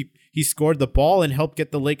threes. He scored the ball and helped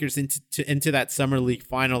get the Lakers into that Summer League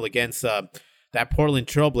final against that Portland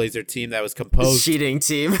Trailblazer team that was composed. Cheating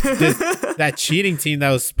team. That cheating team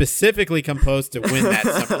that was specifically composed to win that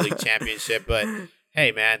Summer League championship. But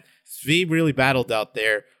hey, man, Svi really battled out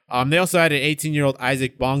there. They also had an 18-year-old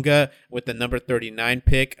Isaac Bonga with the number 39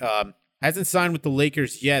 pick. Hasn't signed with the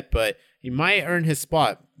Lakers yet, but he might earn his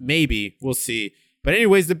spot. Maybe. We'll see. But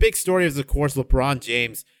anyways, the big story is, of course, LeBron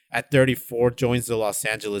James at 34 joins the Los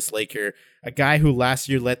Angeles Lakers, a guy who last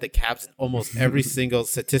year led the Caps in almost every single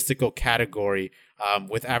statistical category,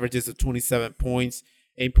 with averages of 27 points,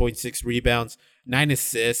 8.6 rebounds, 9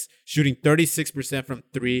 assists, shooting 36% from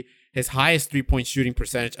three, his highest three-point shooting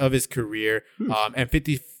percentage of his career, and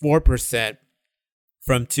 54%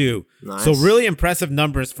 from two. Nice. So really impressive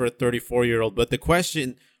numbers for a 34-year-old. But the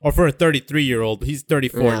question, or for a 33-year-old, he's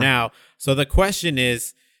 34 now. So the question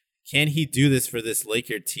is can he do this for this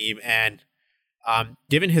Laker team? And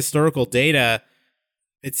given historical data,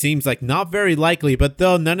 it seems like not very likely, but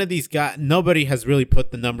though nobody has really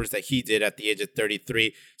put the numbers that he did at the age of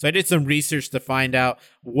 33. So I did some research to find out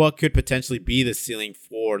what could potentially be the ceiling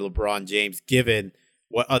for LeBron James, given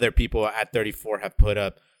what other people at 34 have put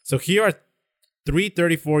up. So here are three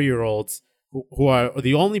 34-year-olds who are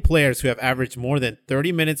the only players who have averaged more than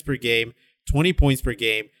 30 minutes per game, 20 points per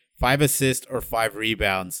game, 5 assists, or 5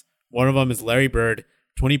 rebounds. One of them is Larry Bird,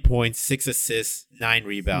 20 points, 6 assists, 9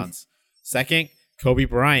 rebounds. Second, Kobe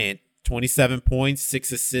Bryant, 27 points,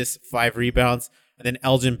 6 assists, 5 rebounds. And then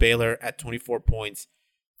Elgin Baylor at 24 points,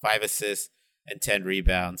 5 assists, and 10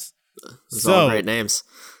 rebounds. Those are all great names.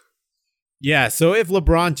 Yeah, so if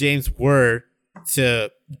LeBron James were to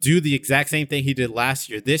do the exact same thing he did last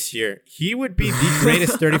year, this year, he would be the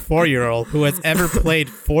greatest 34-year-old who has ever played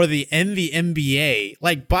for the NBA,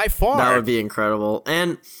 like by far. That would be incredible.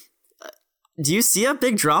 And do you see a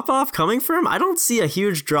big drop-off coming for him? I don't see a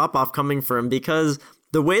huge drop-off coming for him because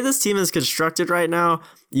the way this team is constructed right now,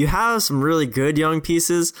 you have some really good young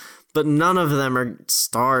pieces, but none of them are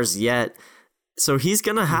stars yet. So he's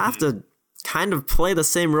going to have to kind of play the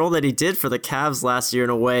same role that he did for the Cavs last year in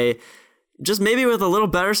a way, just maybe with a little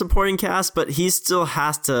better supporting cast, but he still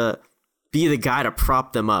has to be the guy to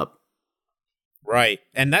prop them up. Right.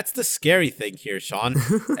 And that's the scary thing here, Sean,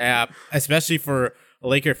 especially for a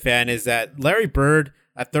Laker fan, is that Larry Bird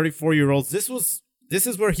at 34-year-olds, this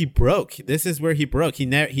is where he broke. This is where he broke. He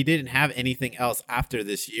didn't have anything else after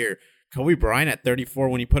this year. Kobe Bryant at 34,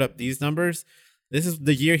 when he put up these numbers, this is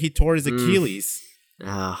the year he tore his Achilles.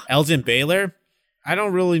 Elgin Baylor, I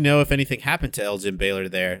don't really know if anything happened to Elgin Baylor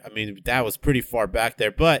there. I mean, that was pretty far back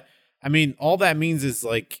there. But, I mean, all that means is,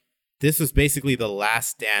 like, this was basically the last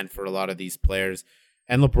stand for a lot of these players.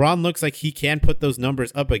 And LeBron looks like he can put those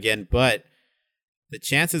numbers up again, but the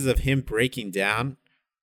chances of him breaking down,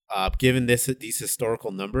 given these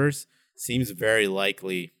historical numbers, seems very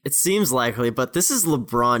likely. It seems likely, but this is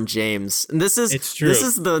LeBron James. And it's true. This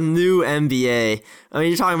is the new NBA. I mean,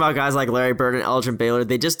 you're talking about guys like Larry Bird and Elgin Baylor.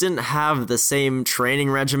 They just didn't have the same training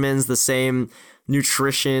regimens, the same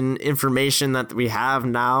nutrition information that we have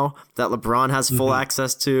now, that LeBron has full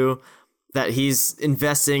access to, that he's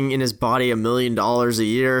investing in his body $1 million a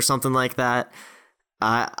year or something like that.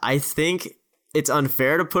 I think it's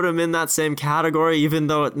unfair to put him in that same category, even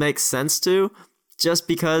though it makes sense to, just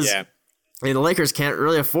because I mean, the Lakers can't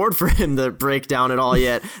really afford for him to break down at all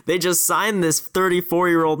yet. They just signed this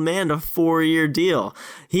 34-year-old man to a 4-year deal.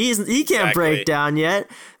 He can't break down yet.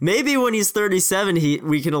 Maybe when he's 37,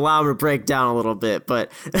 we can allow him to break down a little bit.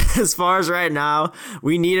 But as far as right now,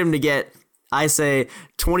 we need him to get, I say,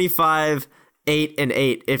 25, 8, and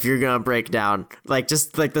 8 if you're gonna break down. Like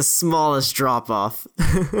just like the smallest drop off.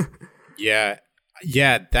 Yeah,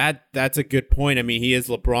 that's a good point. I mean, he is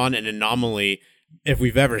LeBron, an anomaly if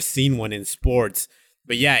we've ever seen one in sports.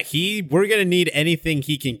 But yeah, we're going to need anything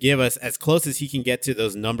he can give us, as close as he can get to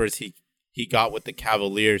those numbers he got with the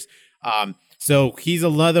Cavaliers. So he's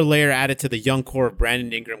another layer added to the young core of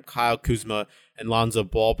Brandon Ingram, Kyle Kuzma, and Lonzo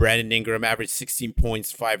Ball. Brandon Ingram averaged 16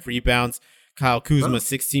 points, 5 rebounds. Kyle Kuzma,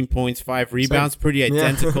 16 points, 5 rebounds. Pretty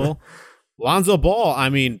identical. Yeah. Lonzo Ball, I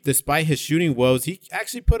mean, despite his shooting woes, he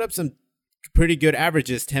actually put up some pretty good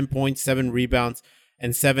averages, 10 points, 7 rebounds,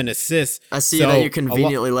 and 7 assists. I see that you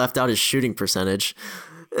conveniently left out his shooting percentage.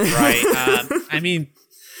 Right. I mean,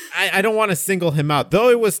 I don't want to single him out, though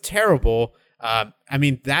it was terrible. I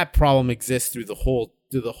mean, that problem exists through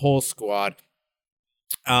the whole squad.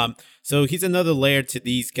 So he's another layer to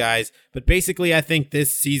these guys. But basically, I think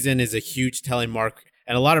this season is a huge telling mark,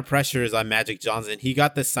 and a lot of pressure is on Magic Johnson. He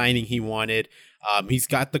got the signing he wanted. He's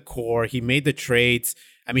got the core. He made the trades.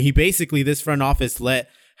 I mean, this front office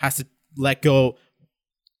has to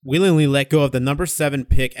willingly let go of the number 7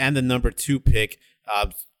 pick and the number 2 pick,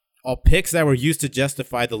 all picks that were used to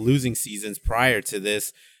justify the losing seasons prior to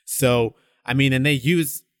this. So, I mean, and they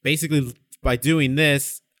used, basically by doing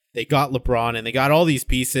this, they got LeBron and they got all these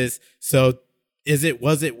pieces. So is it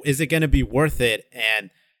going to be worth it? And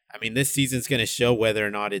I mean, this season's going to show whether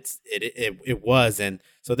or not it was. And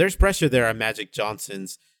so there's pressure there on Magic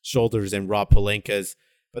Johnson's shoulders and Rob Pelinka's.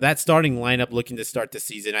 But that starting lineup looking to start the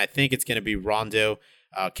season, I think it's going to be Rondo,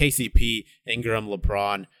 KCP, Ingram,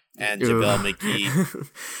 LeBron, and JaVale McGee.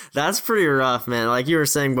 That's pretty rough, man. Like you were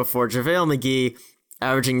saying before, JaVale McGee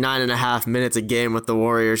averaging 9.5 minutes a game with the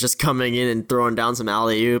Warriors, just coming in and throwing down some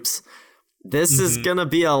alley-oops. This is going to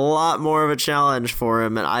be a lot more of a challenge for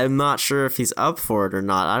him, and I'm not sure if he's up for it or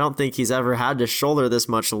not. I don't think he's ever had to shoulder this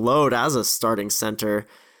much load as a starting center.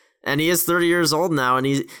 And he is 30 years old now, and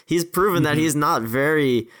he's proven that he's not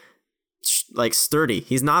very like sturdy.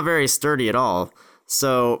 He's not very sturdy at all.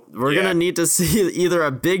 So we're going to need to see either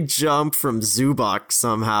a big jump from Zubac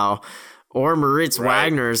somehow, or Moritz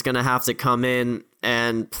Wagner is going to have to come in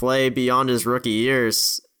and play beyond his rookie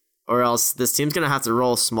years, or else this team's going to have to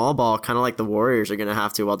roll small ball, kind of like the Warriors are going to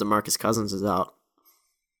have to while DeMarcus Cousins is out.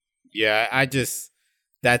 Yeah,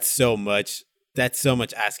 that's so much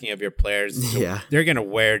asking of your players. So they're going to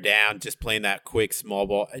wear down just playing that quick small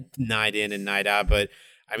ball night in and night out. But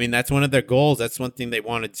I mean, that's one of their goals. That's one thing they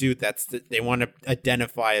want to do. They want to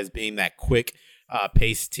identify as being that quick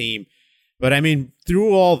pace team. But I mean,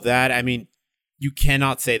 through all that, I mean, you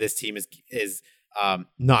cannot say this team is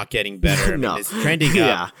not getting better. I mean, it's trending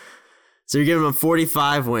up. So you're giving them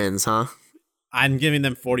 45 wins, huh? I'm giving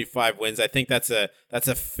them 45 wins. I think that's a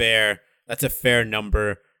fair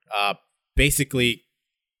number. Basically,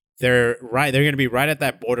 they're right. They're going to be right at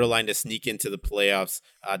that borderline to sneak into the playoffs,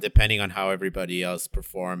 depending on how everybody else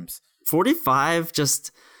performs. 45.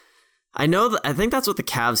 I think that's what the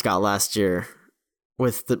Cavs got last year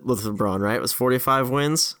with LeBron. Right? It was 45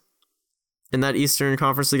 wins in that Eastern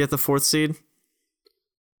Conference to get the 4th seed.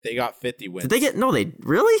 They got 50 wins. Did they get? No, they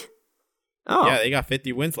really. Oh, yeah, they got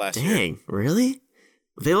 50 wins last year. Dang, really?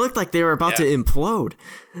 They looked like they were about to implode.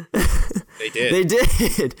 They did. They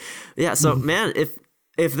did. Yeah, so, man,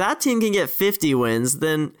 if that team can get 50 wins,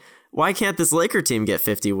 then why can't this Laker team get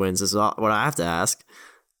 50 wins is what I have to ask.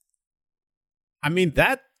 I mean,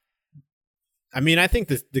 I think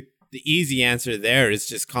the easy answer there is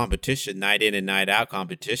just competition, night in and night out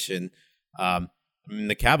competition. I mean,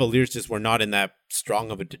 the Cavaliers just were not in that strong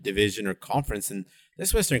of a division or conference, and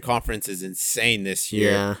this Western Conference is insane this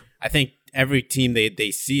year. Yeah. I think every team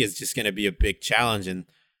they see is just going to be a big challenge, and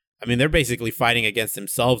I mean, they're basically fighting against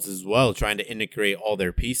themselves as well, trying to integrate all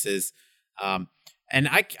their pieces. And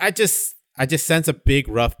I just sense a big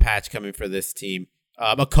rough patch coming for this team.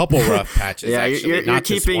 A couple rough patches. Yeah, actually, you're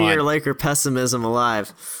keeping your Laker pessimism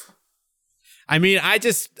alive. I mean, I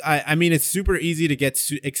mean, it's super easy to get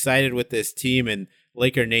excited with this team, and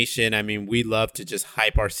Laker Nation, I mean, we love to just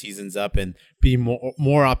hype our seasons up and be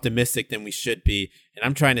more optimistic than we should be. And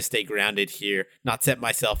I'm trying to stay grounded here, not set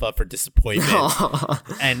myself up for disappointment.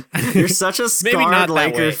 And you're such a scarred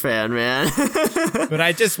Laker fan, man. But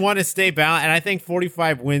I just want to stay balanced, and I think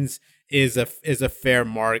 45 wins is a fair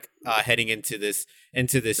mark heading into this year.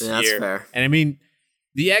 That's fair. And I mean,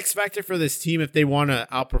 the X factor for this team, if they want to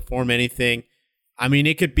outperform anything, I mean,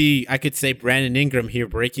 I could say Brandon Ingram here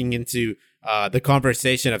breaking into the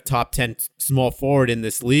conversation of top 10 small forward in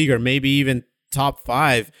this league, or maybe even top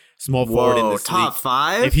 5 small forward in this top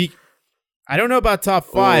league. 5? I don't know about top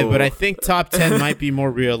 5, but I think top 10 might be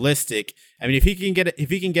more realistic. I mean, if he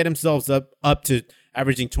can get himself up to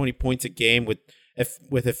averaging 20 points a game with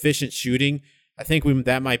efficient shooting, I think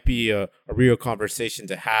that might be a real conversation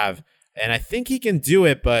to have. And I think he can do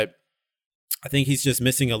it, but I think he's just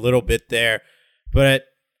missing a little bit there. But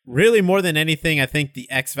really, more than anything, I think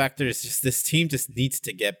the X factor is just this team just needs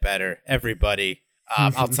to get better. Everybody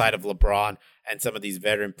outside of LeBron and some of these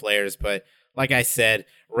veteran players. But like I said,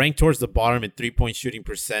 ranked towards the bottom in 3-point shooting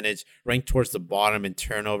percentage, ranked towards the bottom in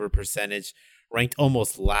turnover percentage, ranked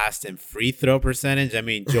almost last in free throw percentage. I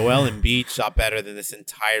mean, Joel Embiid shot better than this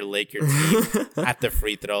entire Laker team at the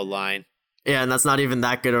free throw line. Yeah, and that's not even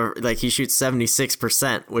that good. Like, he shoots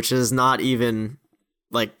 76%, which is not even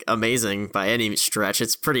like amazing by any stretch.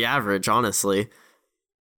 It's pretty average, honestly.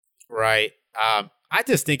 Right. I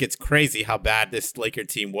just think it's crazy how bad this Laker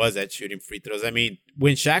team was at shooting free throws. I mean,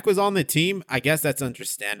 when Shaq was on the team, I guess that's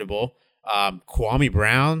understandable. Kwame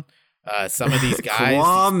Brown, some of these guys.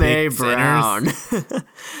 Kwame Brown.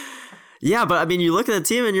 Yeah, but I mean, you look at the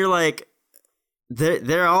team and you're like,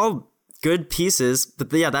 they're all good pieces.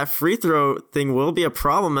 But yeah, that free throw thing will be a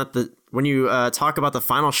problem when you talk about the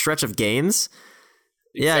final stretch of games.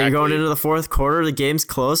 Exactly. Yeah, you're going into the fourth quarter. The game's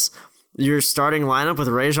close. Your starting lineup with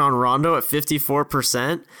Rajon Rondo at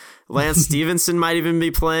 54%. Lance Stevenson might even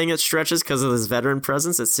be playing at stretches because of his veteran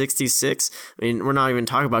presence at 66. I mean, we're not even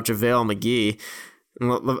talking about JaVale McGee.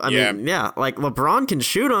 I mean, like LeBron can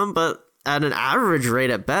shoot them, but at an average rate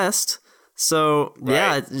at best. So,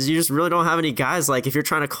 yeah, you just really don't have any guys. Like, if you're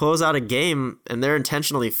trying to close out a game and they're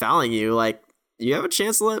intentionally fouling you, like, you have a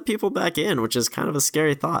chance to let people back in, which is kind of a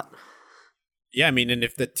scary thought. Yeah, I mean, and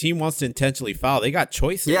if the team wants to intentionally foul, they got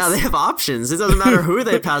choices. Yeah, they have options. It doesn't matter who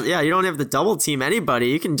they pass. Yeah, you don't have to double team anybody.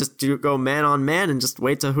 You can just go man on man and just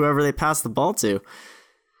wait to whoever they pass the ball to.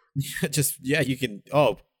 You can.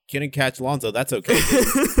 Oh, couldn't catch Lonzo. That's okay.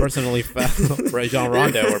 Just personally foul Rajon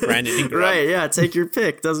Rondo or Brandon Ingram. Right, yeah, take your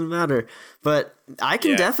pick. Doesn't matter. But I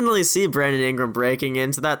can definitely see Brandon Ingram breaking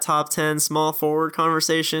into that top 10 small forward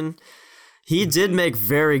conversation. He did make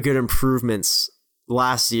very good improvements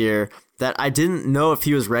last year that I didn't know if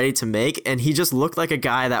he was ready to make, and he just looked like a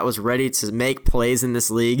guy that was ready to make plays in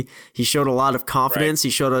this league. He showed a lot of confidence. Right.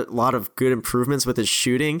 He showed a lot of good improvements with his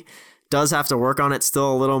shooting. Does have to work on it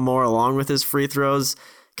still a little more along with his free throws.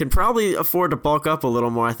 Can probably afford to bulk up a little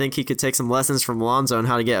more. I think he could take some lessons from Lonzo on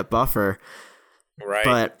how to get a buffer. Right.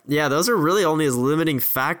 But yeah, those are really only his limiting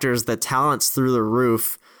factors. The talent's through the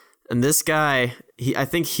roof. And this guy, I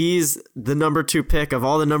think he's the number 2 pick of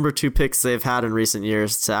all the number 2 picks they've had in recent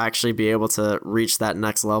years to actually be able to reach that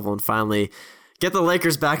next level and finally get the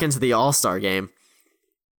Lakers back into the All-Star game.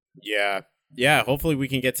 Yeah. Yeah, hopefully we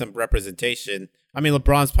can get some representation. I mean,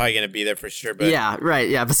 LeBron's probably going to be there for sure. But yeah, right.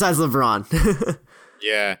 Yeah, besides LeBron.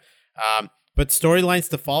 Yeah. But storylines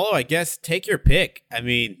to follow, I guess, take your pick. I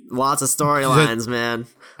mean, lots of storylines, man.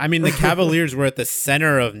 I mean, the Cavaliers were at the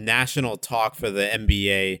center of national talk for the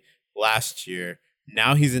NBA last year.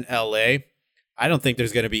 Now he's in LA. I don't think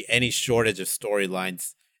there's going to be any shortage of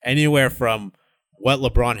storylines, anywhere from what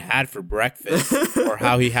LeBron had for breakfast or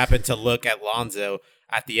how he happened to look at Lonzo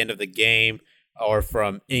at the end of the game, or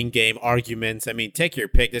from in-game arguments. I mean, take your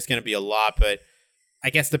pick. There's going to be a lot, but I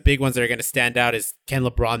guess the big ones that are going to stand out is, can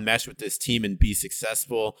LeBron mesh with this team and be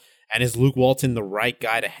successful? And is Luke Walton the right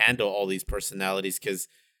guy to handle all these personalities? Because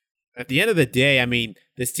at the end of the day, I mean,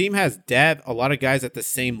 this team has depth, a lot of guys at the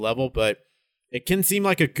same level, but it can seem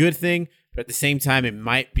like a good thing. But at the same time, it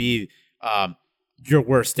might be your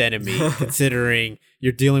worst enemy, considering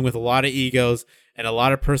you're dealing with a lot of egos and a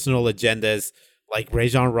lot of personal agendas, like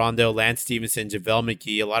Rajon Rondo, Lance Stevenson, JaVale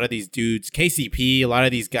McGee, a lot of these dudes, KCP, a lot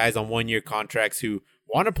of these guys on one-year contracts who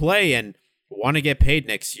want to play and want to get paid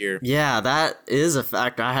next year. Yeah, that is a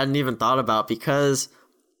factor I hadn't even thought about, because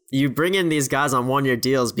you bring in these guys on one-year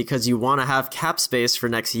deals because you want to have cap space for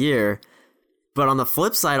next year. But on the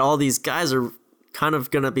flip side, all these guys are kind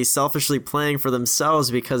of going to be selfishly playing for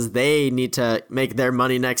themselves because they need to make their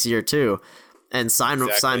money next year too and sign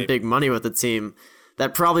big money with the team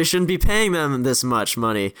that probably shouldn't be paying them this much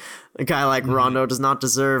money. A guy like Rondo does not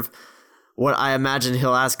deserve what I imagine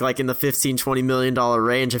he'll ask, like in the $15-20 million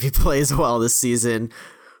range if he plays well this season,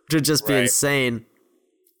 which would just be insane.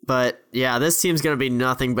 But yeah, this team's going to be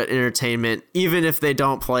nothing but entertainment. Even if they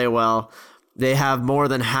don't play well, they have more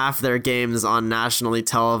than half their games on nationally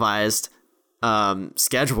televised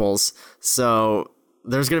schedules. So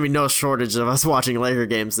there's going to be no shortage of us watching Laker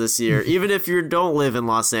games this year, even if you don't live in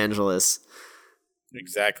Los Angeles.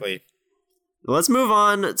 Exactly. Let's move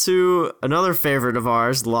on to another favorite of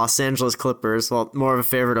ours, the Los Angeles Clippers. Well, more of a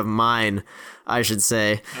favorite of mine, I should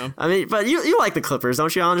say. Oh. I mean, but you like the Clippers,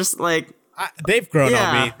 don't you, Alan? Just like... they've grown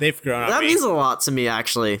on me. They've grown on me. That means a lot to me,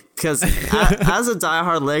 actually, because as a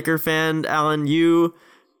diehard Laker fan, Alan, you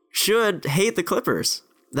should hate the Clippers.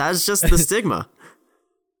 That's just the stigma.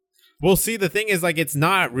 Well, see, the thing is, like, it's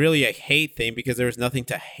not really a hate thing because there was nothing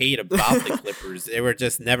to hate about the Clippers. They were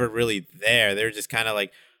just never really there. They were just kind of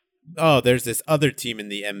like, oh, there's this other team in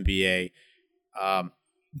the NBA.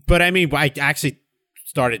 But I mean, I actually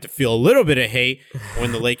started to feel a little bit of hate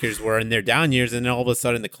when the Lakers were in their down years, and then all of a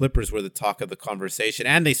sudden the Clippers were the talk of the conversation,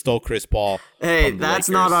 and they stole Chris Paul. Hey, that's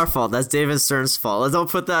not our fault. That's David Stern's fault. Don't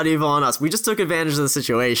put that evil on us. We just took advantage of the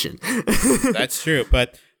situation. That's true,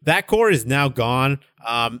 but that core is now gone.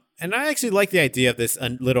 And I actually like the idea of this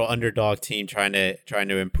little underdog team trying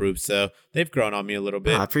to improve. So they've grown on me a little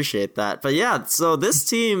bit. I appreciate that. But yeah, so this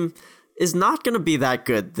team is not going to be that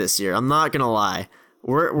good this year. I'm not going to lie.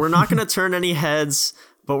 We're not going to turn any heads,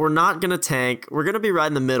 but we're not going to tank. We're going to be right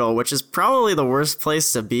in the middle, which is probably the worst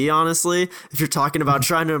place to be, honestly, if you're talking about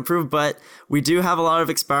trying to improve. But we do have a lot of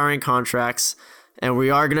expiring contracts, and we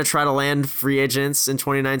are going to try to land free agents in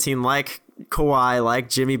 2019 like Kawhi, like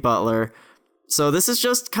Jimmy Butler. So this is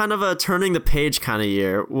just kind of a turning the page kind of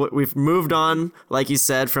year. We've moved on, like you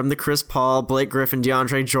said, from the Chris Paul, Blake Griffin,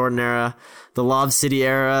 DeAndre Jordan era. The Lob City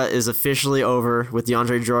era is officially over with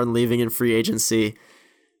DeAndre Jordan leaving in free agency.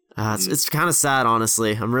 It's kind of sad,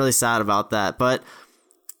 honestly. I'm really sad about that. But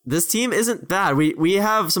this team isn't bad. We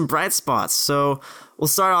have some bright spots. So we'll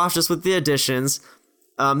start off just with the additions.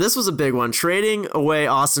 This was a big one. Trading away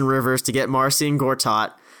Austin Rivers to get Marcin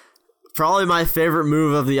Gortat. Probably my favorite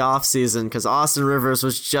move of the offseason, because Austin Rivers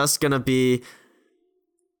was just going to be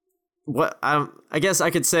what I guess I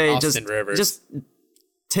could say just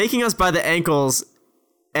taking us by the ankles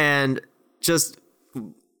and just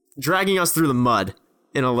dragging us through the mud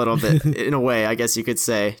in a little bit, in a way, I guess you could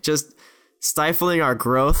say. Just stifling our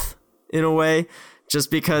growth in a way,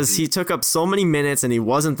 just because he took up so many minutes and he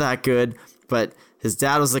wasn't that good, but his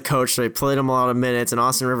dad was the coach, so he played him a lot of minutes, and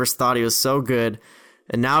Austin Rivers thought he was so good.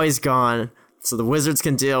 And now he's gone, so the Wizards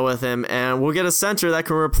can deal with him, and we'll get a center that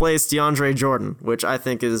can replace DeAndre Jordan, which I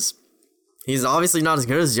think is, he's obviously not as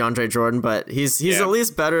good as DeAndre Jordan, but he's at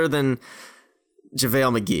least better than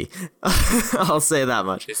JaVale McGee. I'll say that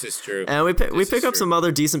much. This is true. And we pick up some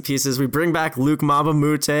other decent pieces. We bring back Luke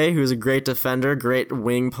Mabamute, who's a great defender, great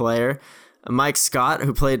wing player. Mike Scott,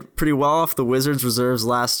 who played pretty well off the Wizards reserves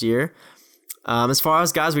last year. As far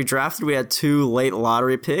as guys we drafted, we had 2 late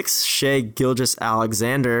lottery picks. Shai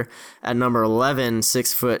Gilgeous-Alexander at number 11,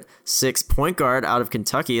 6'6" point guard out of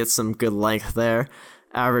Kentucky. It's some good length there.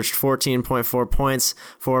 Averaged 14.4 points,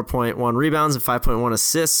 4.1 rebounds, and 5.1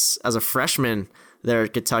 assists as a freshman there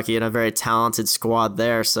at Kentucky, and a very talented squad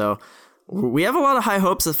there. So we have a lot of high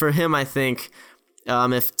hopes for him, I think.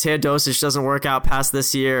 If Teodosic doesn't work out past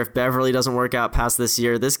this year, if Beverly doesn't work out past this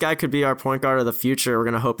year, this guy could be our point guard of the future. We're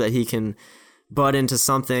going to hope that he can butt into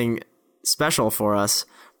something special for us,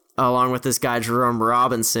 along with this guy Jerome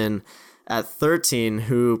Robinson at 13,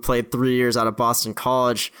 who played 3 years out of Boston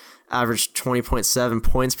College, averaged 20.7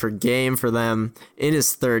 points per game for them in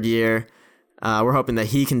his 3rd year. We're hoping that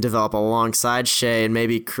he can develop alongside Shai and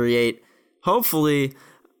maybe create, hopefully,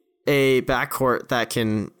 a backcourt that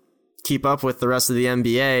can keep up with the rest of the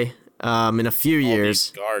NBA in a few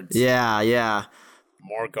years. These guards. Yeah.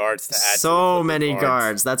 More guards to add. So many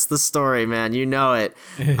guards. That's the story, man. You know it.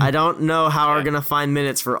 I don't know how we're going to find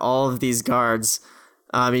minutes for all of these guards.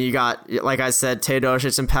 I mean, you got, like I said,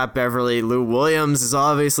 Teodosic and Pat Beverly. Lou Williams is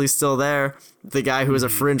obviously still there. The guy who was a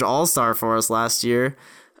fringe all-star for us last year.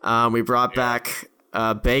 We brought back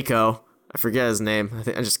Bako. I forget his name. I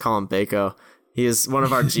think I just call him Bako. He is one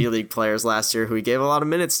of our G League players last year who we gave a lot of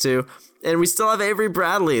minutes to. And we still have Avery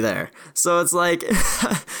Bradley there. So it's like,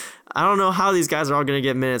 I don't know how these guys are all going to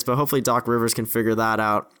get minutes, but hopefully Doc Rivers can figure that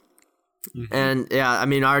out. And yeah, I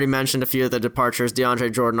mean, I already mentioned a few of the departures,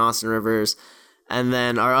 DeAndre Jordan, Austin Rivers, and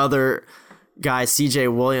then our other guy,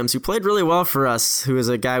 CJ Williams, who played really well for us, who is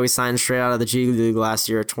a guy we signed straight out of the G League last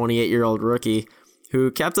year, a 28-year-old rookie,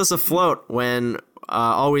 who kept us afloat when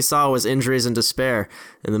all we saw was injuries and despair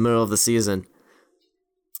in the middle of the season.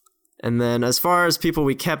 And then as far as people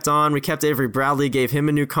we kept on, we kept Avery Bradley, gave him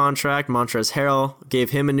a new contract. Montrezl Harrell gave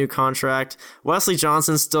him a new contract. Wesley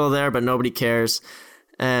Johnson's still there, but nobody cares.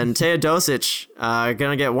 And Teodosic,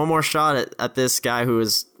 going to get one more shot at this guy who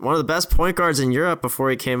is one of the best point guards in Europe before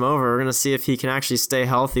he came over. We're going to see if he can actually stay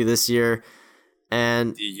healthy this year.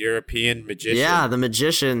 And the European magician. Yeah, the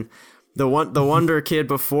magician. The wonder kid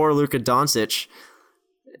before Luka Doncic.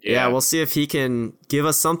 Yeah, we'll see if he can give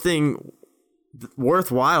us something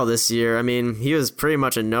worthwhile this year. I mean, he was pretty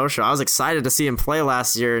much a no-show. I was excited to see him play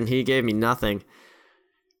last year, and he gave me nothing.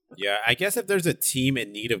 Yeah, I guess if there's a team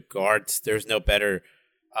in need of guards, there's no better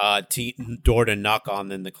door to knock on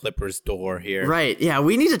than the Clippers' door here. Right. Yeah,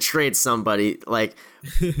 we need to trade somebody. Like,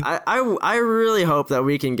 I really hope that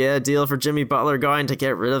we can get a deal for Jimmy Butler going to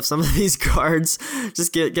get rid of some of these guards.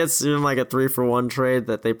 Just get him like a 3-for-1 trade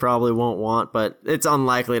that they probably won't want, but it's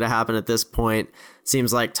unlikely to happen at this point.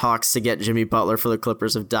 Seems like talks to get Jimmy Butler for the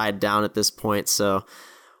Clippers have died down at this point. So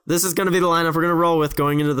this is going to be the lineup we're going to roll with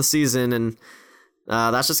going into the season, and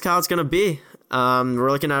that's just how it's going to be.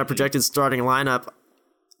 We're looking at a projected starting lineup,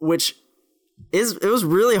 which it was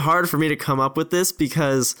really hard for me to come up with this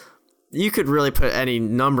because you could really put any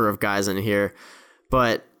number of guys in here.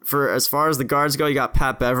 But for as far as the guards go, you got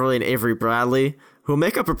Pat Beverly and Avery Bradley, who will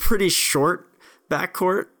make up a pretty short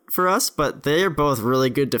backcourt for us, but they are both really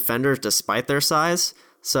good defenders despite their size.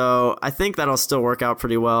 So I think that'll still work out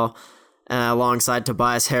pretty well. Alongside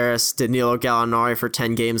Tobias Harris, Danilo Gallinari for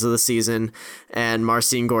 10 games of the season, and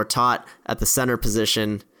Marcin Gortat at the center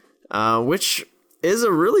position, which is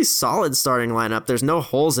a really solid starting lineup. There's no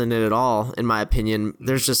holes in it at all, in my opinion.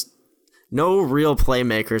 There's just no real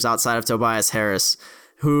playmakers outside of Tobias Harris,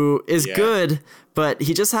 who is good, but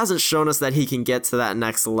he just hasn't shown us that he can get to that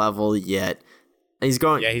next level yet. He's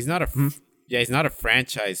going. Yeah, he's not a. He's not a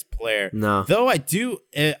franchise player. No. Though I do.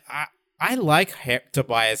 I like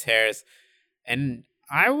Tobias Harris, and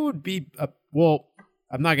I would be. Well,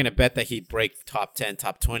 I'm not gonna bet that he'd break top 10,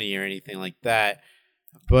 top 20, or anything like that.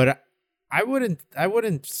 But I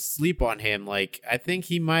wouldn't sleep on him. Like, I think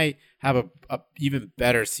he might have a even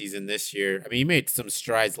better season this year. I mean, he made some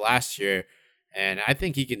strides last year, and I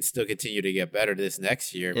think he can still continue to get better this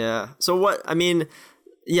next year. Yeah. So what? I mean.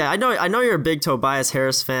 Yeah, I know you're a big Tobias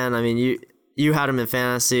Harris fan. I mean, you had him in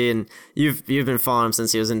fantasy, and you've been following him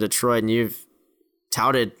since he was in Detroit, and you've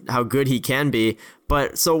touted how good he can be.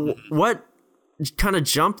 But so what kind of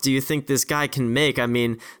jump do you think this guy can make? I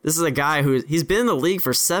mean, this is a guy he's been in the league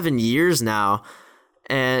for 7 years now,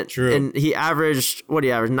 And True. And he averaged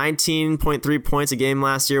 19.3 points a game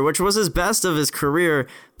last year, which was his best of his career.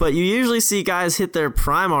 But you usually see guys hit their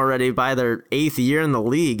prime already by their 8th year in the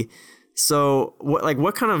league. So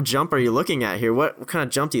what kind of jump are you looking at here? What kind of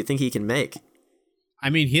jump do you think he can make? I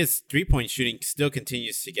mean, his 3-point shooting still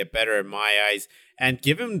continues to get better in my eyes. And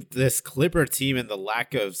given this Clipper team and the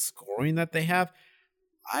lack of scoring that they have,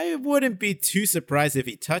 I wouldn't be too surprised if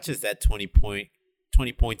he touches that 20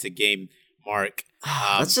 points a game mark.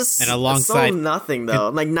 That's just and alongside that's so nothing though.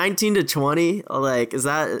 Like 19 to 20. Like is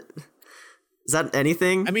that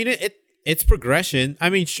anything? I mean, it's progression.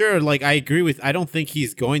 I mean, sure. Like I agree with. I don't think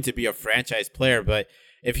he's going to be a franchise player, but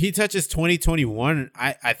if he touches 2021,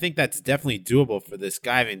 I think that's definitely doable for this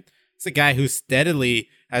guy. I mean, it's a guy who steadily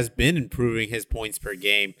has been improving his points per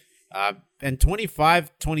game. And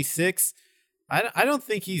 25, 26, I don't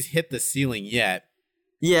think he's hit the ceiling yet.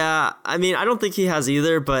 Yeah, I mean, I don't think he has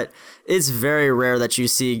either, but it's very rare that you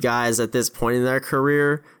see guys at this point in their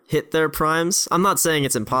career hit their primes. I'm not saying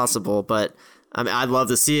it's impossible, but I mean, I'd love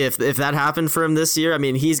to see if that happened for him this year. I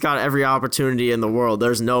mean, he's got every opportunity in the world.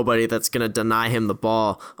 There's nobody that's going to deny him the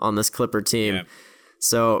ball on this Clipper team. Yeah.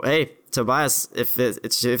 So, hey, Tobias, if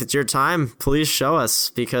it's your time, please show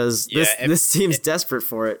us because this team's desperate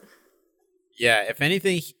for it. Yeah, if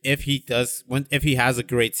anything, if he has a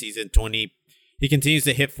great season, he continues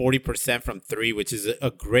to hit 40% from 3, which is a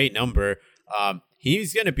great number.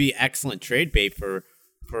 He's going to be excellent trade bait for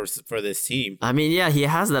this team. I mean, yeah, he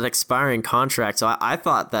has that expiring contract, so I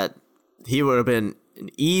thought that he would have been an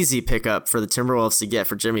easy pickup for the Timberwolves to get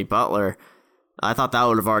for Jimmy Butler. I thought that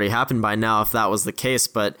would have already happened by now if that was the case,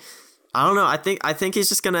 but I don't know. I think he's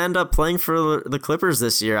just going to end up playing for the Clippers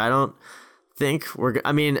this year. I don't think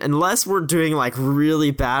unless we're doing like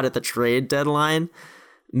really bad at the trade deadline,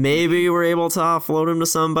 maybe we're able to offload him to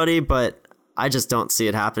somebody, but I just don't see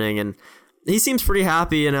it happening. And he seems pretty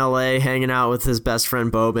happy in LA hanging out with his best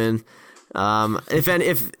friend Boban.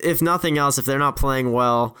 If nothing else, if they're not playing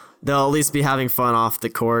well, they'll at least be having fun off the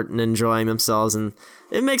court and enjoying themselves, and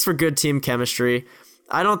it makes for good team chemistry.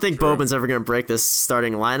 I don't think Boban's ever going to break this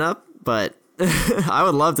starting lineup, but I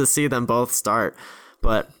would love to see them both start.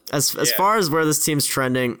 But as far as where this team's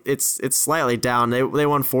trending, it's slightly down. They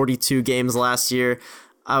won 42 games last year.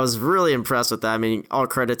 I was really impressed with that. I mean, all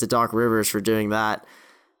credit to Doc Rivers for doing that.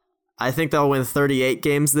 I think they'll win 38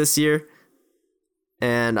 games this year,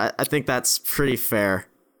 and I think that's pretty fair.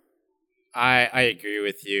 I agree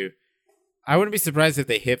with you. I wouldn't be surprised if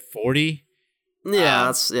they hit 40.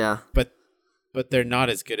 Yeah, But they're not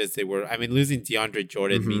as good as they were. I mean, losing DeAndre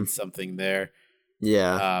Jordan means something there.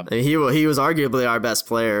 Yeah, I mean, he was arguably our best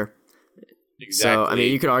player. Exactly. So, I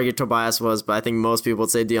mean, you could argue Tobias was, but I think most people would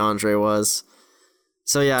say DeAndre was.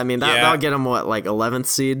 So, yeah, I mean, that'll get him, like 11th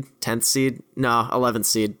seed? 10th seed? No, 11th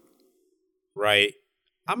seed. Right.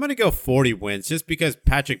 I'm going to go 40 wins just because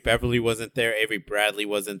Patrick Beverly wasn't there. Avery Bradley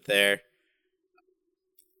wasn't there.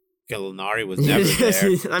 Gallinari was never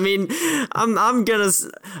there. I mean, I'm going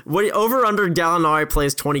to... Over under Gallinari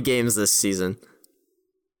plays 20 games this season.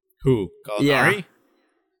 Who? Gallinari? Yeah.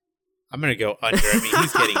 I'm going to go under. I mean,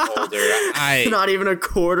 he's getting older. Not even a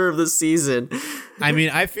quarter of the season. I mean,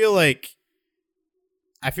 I feel like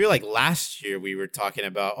last year we were talking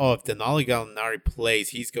about, if Denali Gallinari plays,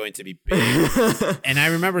 he's going to be big. And I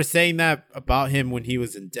remember saying that about him when he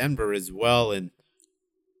was in Denver as well. And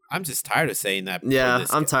I'm just tired of saying that. Yeah,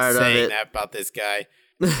 I'm tired of it. Saying that about this guy.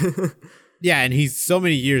 Yeah, and he's so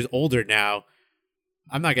many years older now.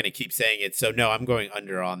 I'm not going to keep saying it. So, no, I'm going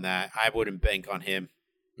under on that. I wouldn't bank on him.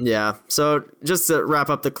 Yeah, so just to wrap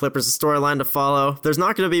up the Clippers, the storyline to follow. There's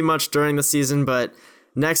not going to be much during the season, but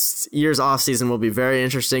next year's offseason will be very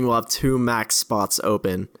interesting. We'll have 2 max spots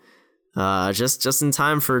open. Just in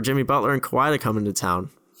time for Jimmy Butler and Kawhi to come into town.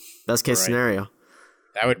 Best case scenario.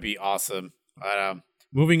 That would be awesome. But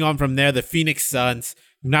moving on from there, the Phoenix Suns.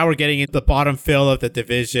 Now we're getting into the bottom fill of the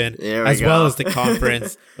division as well as the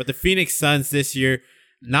conference. But the Phoenix Suns this year,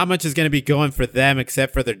 not much is going to be going for them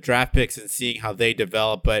except for their draft picks and seeing how they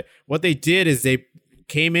develop. But what they did is they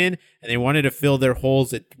came in and they wanted to fill their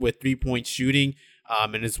holes with 3-point shooting.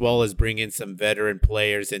 And as well as bring in some veteran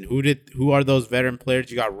players. And who are those veteran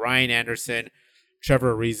players? You got Ryan Anderson,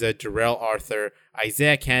 Trevor Ariza, Jarrell Arthur,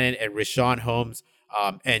 Isaiah Cannon, and Richaun Holmes,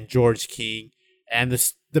 and George King. And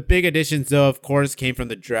the big additions, though, of course, came from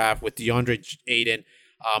the draft with DeAndre Ayton.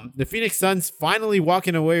 The Phoenix Suns finally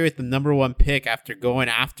walking away with the number 1 pick after going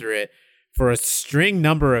after it for a string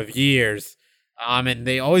number of years. And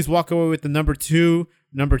they always walk away with the number 2,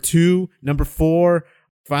 number 4.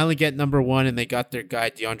 Finally get number 1, and they got their guy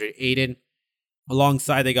DeAndre Ayton.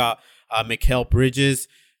 Alongside, they got Mikal Bridges,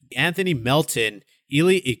 Anthony Melton,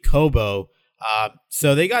 Eli Ikobo,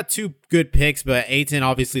 So they got two good picks, but Ayton,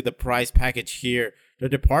 obviously the prize package here. The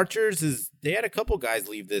departures is they had a couple guys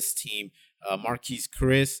leave this team. Marquise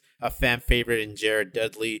Chris, a fan favorite, and Jared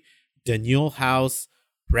Dudley, Daniel House,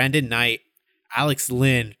 Brandon Knight, Alex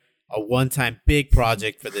Lynn, a one-time big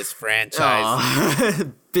project for this franchise.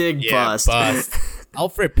 Big bust.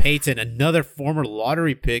 Alfred Payton, another former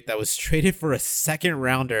lottery pick that was traded for a second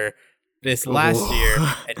rounder this last year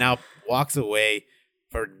and now walks away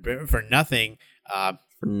for nothing.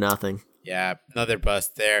 For nothing. Yeah, another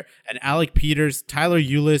bust there. And Alec Peters, Tyler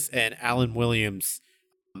Eulis, and Alan Williams.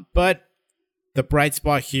 But the bright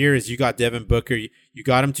spot here is you got Devin Booker. You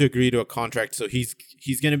got him to agree to a contract, so he's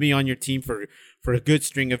going to be on your team for a good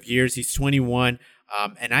string of years. He's 21,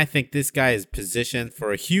 and I think this guy is positioned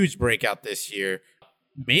for a huge breakout this year,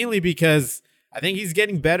 mainly because I think he's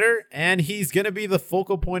getting better, and he's going to be the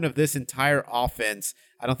focal point of this entire offense.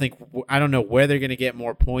 I don't know where they're going to get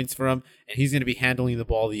more points from, and he's going to be handling the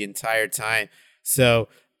ball the entire time. So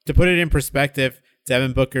to put it in perspective,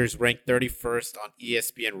 Devin Booker's ranked 31st on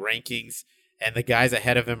ESPN rankings, and the guys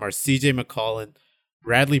ahead of him are CJ McCollum,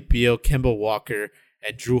 Bradley Beal, Kemba Walker,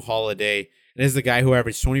 and Drew Holiday. And this is the guy who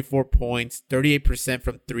averaged 24 points, 38%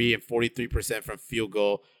 from three, and 43% from field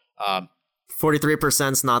goal.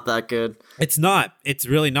 43% is not that good. It's not. It's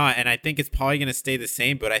really not. And I think it's probably going to stay the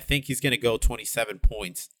same, but I think he's going to go 27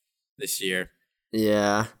 points this year.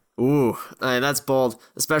 Yeah. Ooh, I mean, that's bold,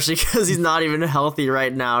 especially because he's not even healthy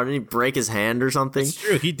right now. Didn't he break his hand or something? It's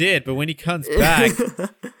true, he did, but when he comes back,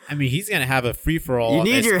 I mean, he's going to have a free-for-all. You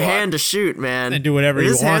need your hand to shoot, man. And do whatever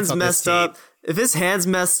he wants on this team. If his hand's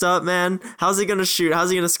messed up, man, how's he going to shoot?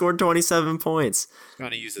 How's he going to score 27 points? He's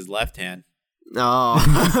going to use his left hand.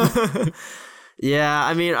 Oh. Yeah,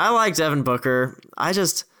 I mean, I like Devin Booker.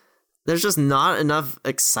 There's just not enough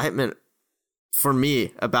excitement for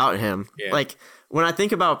me about him. Yeah. Like, when I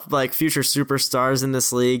think about like future superstars in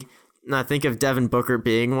this league, and I think of Devin Booker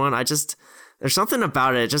being one, there's something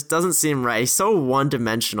about it. It just doesn't seem right. He's so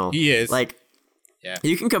one-dimensional. He is. Like, yeah.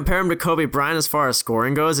 You can compare him to Kobe Bryant as far as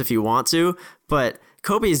scoring goes if you want to, but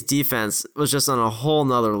Kobe's defense was just on a whole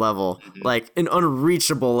nother level, like an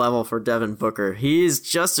unreachable level for Devin Booker. He's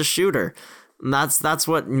just a shooter. And that's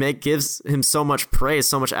what gives him so much praise,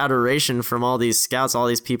 so much adoration from all these scouts, all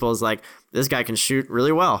these people is like, this guy can shoot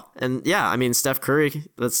really well. And yeah, I mean, Steph Curry,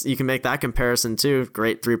 you can make that comparison too.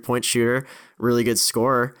 Great 3-point shooter, really good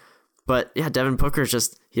scorer. But yeah, Devin Booker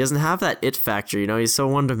he doesn't have that it factor, you know, he's so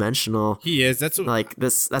one-dimensional. He is. That's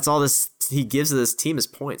all he gives to this team is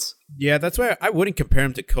points. Yeah, that's why I wouldn't compare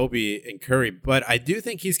him to Kobe and Curry, but I do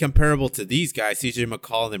think he's comparable to these guys, CJ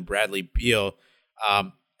McCollum and Bradley Beal.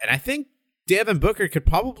 And I think Devin Booker could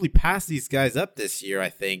probably pass these guys up this year, I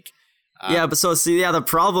think. The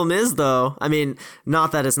problem is, though, I mean,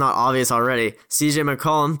 not that it's not obvious already, CJ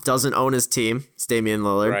McCollum doesn't own his team. It's Damian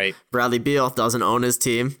Lillard. Right. Bradley Beal doesn't own his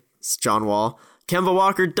team. It's John Wall. Kemba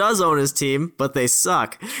Walker does own his team, but they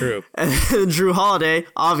suck. True. And Drew Holiday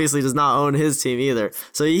obviously does not own his team either.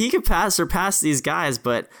 So he could surpass these guys,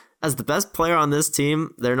 but as the best player on this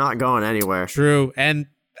team, they're not going anywhere. True. And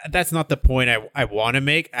that's not the point I want to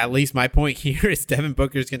make. At least my point here is Devin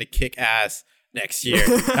Booker's going to kick ass next year.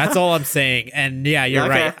 That's all I'm saying. And yeah, you're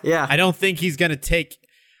right. Yeah. I don't think he's going to take...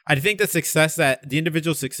 I think the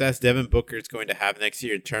individual success Devin Booker is going to have next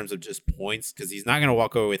year in terms of just points, because he's not going to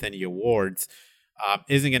walk away with any awards,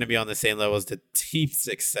 isn't going to be on the same level as the team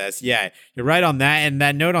success. Yeah, you're right on that. And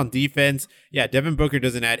that note on defense, yeah, Devin Booker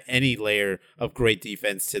doesn't add any layer of great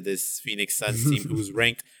defense to this Phoenix Suns team, who's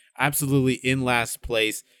ranked absolutely in last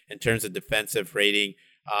place in terms of defensive rating.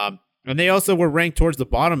 And they also were ranked towards the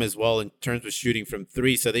bottom as well in terms of shooting from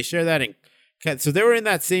three. So they share that so they were in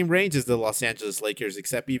that same range as the Los Angeles Lakers,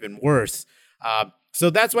 except even worse.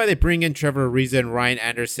 So that's why they bring in Trevor Ariza and Ryan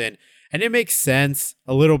Anderson. And it makes sense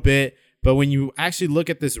a little bit. But when you actually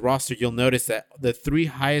look at this roster, you'll notice that the three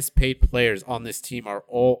highest paid players on this team are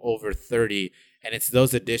all over 30. And it's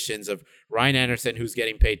those additions of Ryan Anderson, who's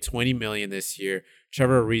getting paid $20 million this year,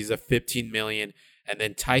 Trevor Ariza, $15 million, and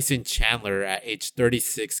then Tyson Chandler at age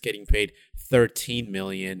 36 getting paid $13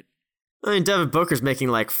 million. I mean, Devin Booker's making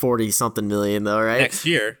like 40-something million, though, right? Next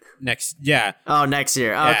year. Yeah. Oh, next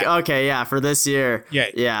year. Yeah. Okay, yeah, for this year.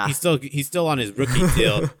 Yeah. He's still on his rookie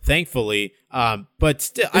deal, thankfully. But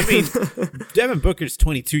still, I mean, Devin Booker's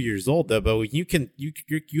 22 years old, though. But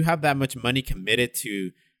you have that much money committed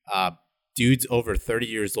to dudes over 30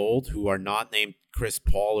 years old who are not named Chris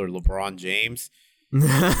Paul or LeBron James.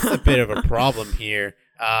 It's a bit of a problem here.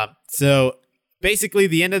 So basically,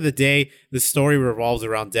 the end of the day, the story revolves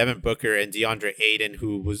around Devin Booker and DeAndre Ayton,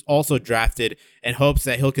 who was also drafted, and hopes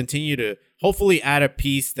that he'll continue to hopefully add a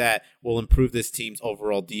piece that will improve this team's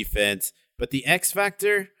overall defense. But the X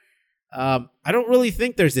factor, I don't really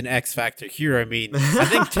think there's an X factor here. I mean, I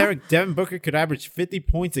think Devin Booker could average 50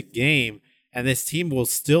 points a game, and this team will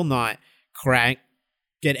still not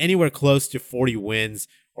get anywhere close to 40 wins,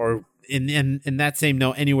 or in that same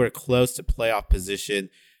note, anywhere close to playoff position.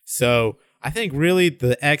 So I think really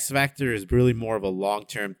the X factor is really more of a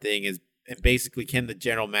long-term thing. And basically, can the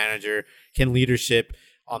general manager, can leadership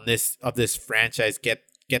of this franchise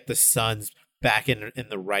get the Suns back in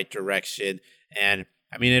the right direction? And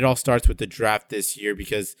I mean, it all starts with the draft this year,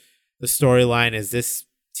 because the storyline is this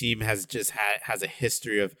team has a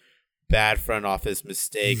history of bad front office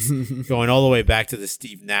mistakes going all the way back to the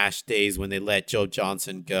Steve Nash days when they let Joe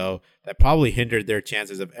Johnson go. That probably hindered their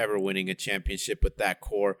chances of ever winning a championship with that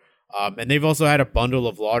core. And they've also had a bundle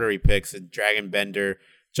of lottery picks, Dragon Bender,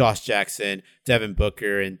 Josh Jackson, Devin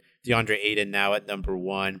Booker, and DeAndre Ayton now at number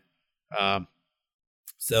 1.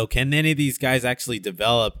 So can any of these guys actually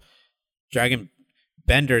develop? Dragon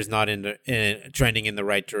Bender's not trending in the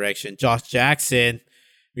right direction. Josh Jackson,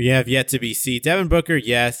 we have yet to be seen. Devin Booker,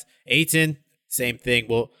 yes. Ayton, same thing.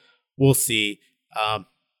 We'll see.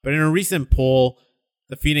 But in a recent poll,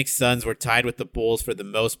 the Phoenix Suns were tied with the Bulls for the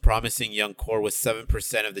most promising young core, with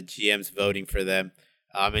 7% of the GMs voting for them.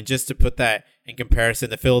 And just to put that in comparison,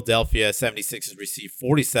 the Philadelphia 76ers received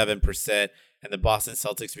 47%, and the Boston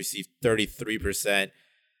Celtics received 33%.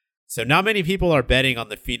 So not many people are betting on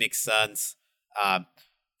the Phoenix Suns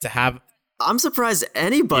to have. I'm surprised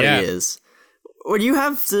anybody is. When you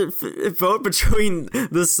have to vote between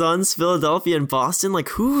the Suns, Philadelphia, and Boston, like,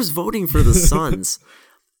 who's voting for the Suns?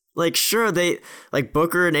 Like, sure, they like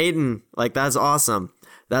Booker and Ayton, like, that's awesome.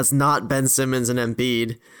 That's not Ben Simmons and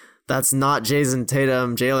Embiid. That's not Jason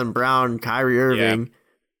Tatum, Jaylen Brown, Kyrie Irving. Yeah.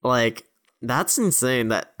 Like, that's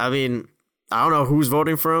insane. I don't know who's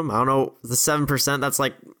voting for him. I don't know. The 7%, that's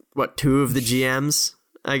like, what, 2 of the GMs,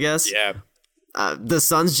 I guess? Yeah. The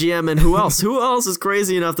Suns GM, and who else? Who else is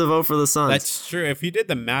crazy enough to vote for the Suns? That's true. If you did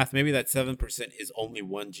the math, maybe that 7% is only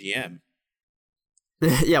one GM.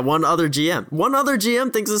 Yeah, one other GM. One other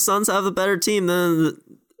GM thinks the Suns have a better team than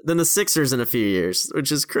the Sixers in a few years,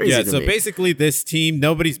 which is crazy. Yeah, so basically this team,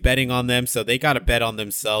 nobody's betting on them, so they got to bet on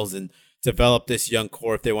themselves and develop this young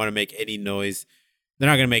core if they want to make any noise. They're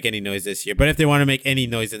not going to make any noise this year, but if they want to make any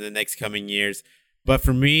noise in the next coming years. But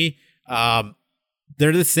for me,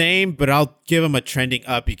 they're the same, but I'll give them a trending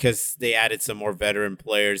up because they added some more veteran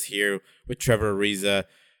players here with Trevor Ariza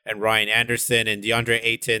and Ryan Anderson, and DeAndre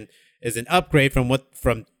Ayton is an upgrade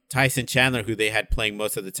from Tyson Chandler, who they had playing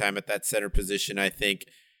most of the time at that center position, I think.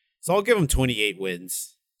 So I'll give them 28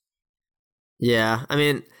 wins. Yeah, I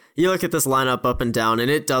mean, you look at this lineup up and down, and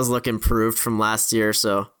it does look improved from last year,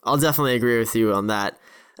 so I'll definitely agree with you on that.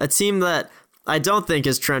 A team that I don't think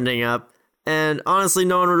is trending up, and honestly,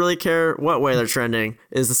 no one would really care what way they're trending,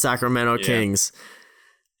 is the Sacramento Kings.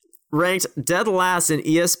 Ranked dead last in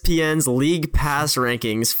ESPN's League Pass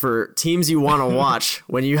rankings for teams you want to watch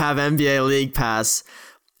when you have NBA League Pass.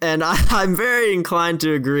 And I'm very inclined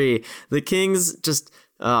to agree. The Kings just,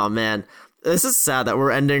 oh man, this is sad that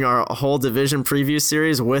we're ending our whole division preview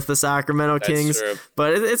series with the Sacramento Kings, true.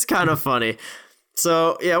 But it's kind of funny.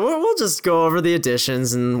 So yeah, we'll just go over the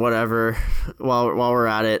additions and whatever while we're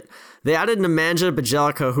at it. They added Nemanja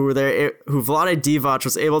Bjelica, who Vlade Divac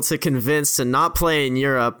was able to convince to not play in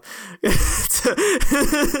Europe, to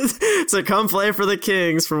come play for the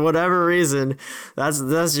Kings for whatever reason. That's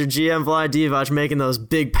your GM Vlade Divac making those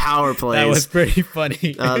big power plays. That was pretty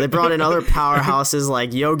funny. They brought in other powerhouses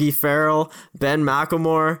like Yogi Ferrell, Ben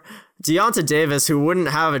McLemore, Deonta Davis, who wouldn't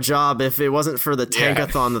have a job if it wasn't for the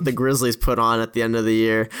tankathon that the Grizzlies put on at the end of the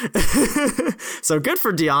year. So good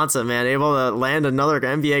for Deonta, man, able to land another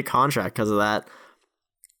NBA contract because of that.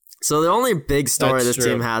 So the only big story this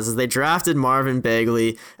team has is they drafted Marvin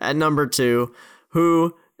Bagley at number 2,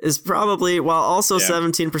 who is probably, while also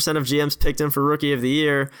 17% of GMs picked him for Rookie of the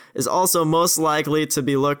Year, is also most likely to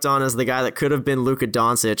be looked on as the guy that could have been Luka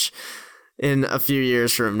Doncic in a few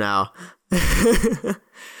years from now.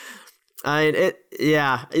 I mean,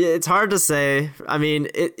 it's hard to say. I mean,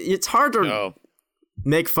 it's hard to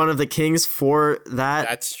make fun of the Kings for that.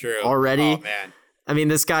 That's true. Already. Oh, man. I mean,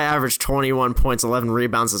 this guy averaged 21 points, 11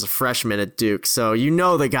 rebounds as a freshman at Duke, so you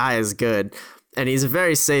know the guy is good. And he's a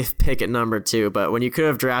very safe pick at number 2, but when you could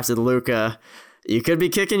have drafted Luka, you could be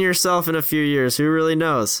kicking yourself in a few years. Who really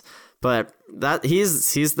knows? But that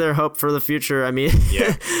he's their hope for the future. I mean,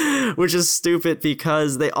 which is stupid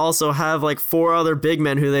because they also have like 4 other big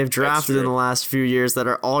men who they've drafted in the last few years that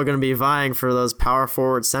are all going to be vying for those power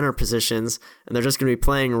forward center positions, and they're just going to be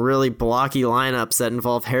playing really blocky lineups that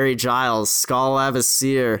involve Harry Giles, Skal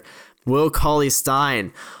Labissiere, Will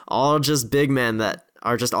Cauley-Stein, all just big men that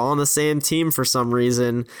are just all on the same team for some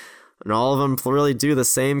reason. And all of them really do the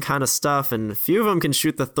same kind of stuff. And a few of them can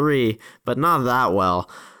shoot the three, but not that well.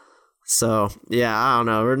 So, yeah, I don't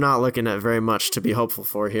know. We're not looking at very much to be hopeful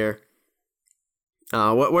for here.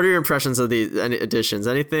 What are your impressions of the additions?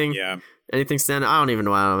 Anything? Yeah. Anything stand? I don't even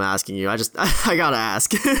know why I'm asking you. I gotta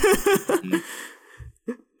ask.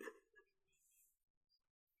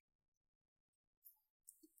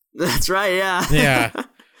 That's right. Yeah. Yeah.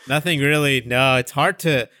 Nothing really. No, it's hard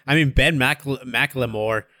to. I mean, Ben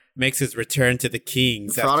McLemore makes his return to the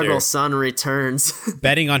Kings. The prodigal son returns.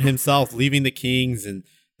 Betting on himself, leaving the Kings, and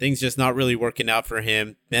things just not really working out for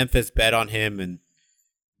him. Memphis bet on him and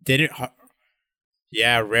didn't.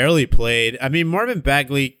 Yeah, rarely played. I mean, Marvin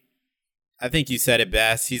Bagley, I think you said it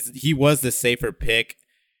best. He was the safer pick.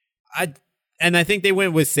 I think they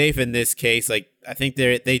went with safe in this case. Like, I think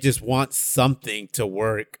they just want something to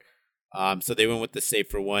work. So they went with the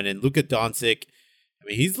safer one. And Luka Doncic, I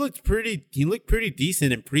mean, he looked pretty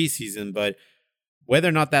decent in preseason, but whether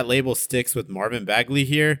or not that label sticks with Marvin Bagley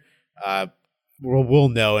here, we'll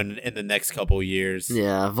know in the next couple of years.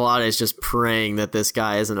 Yeah, Vlade's just praying that this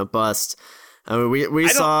guy isn't a bust. I mean, we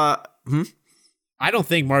saw. I don't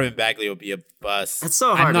think Marvin Bagley will be a bust. It's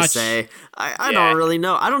so hard to say. I don't really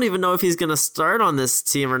know. I don't even know if he's going to start on this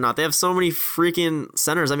team or not. They have so many freaking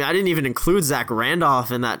centers. I mean, I didn't even include Zach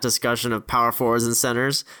Randolph in that discussion of power forwards and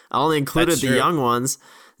centers. I only included the young ones.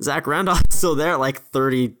 Zach Randolph's still there at like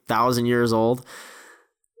 30,000 years old.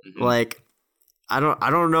 Mm-hmm. Like, I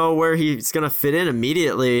don't know where he's going to fit in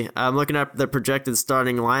immediately. I'm looking at the projected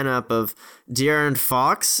starting lineup of De'Aaron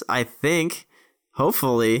Fox, I think.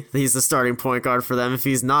 Hopefully, he's the starting point guard for them. If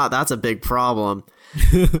he's not, that's a big problem.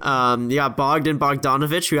 You got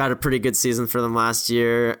Bogdanovich, who had a pretty good season for them last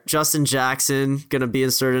year. Justin Jackson, going to be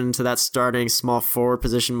inserted into that starting small forward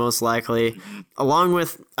position most likely. Along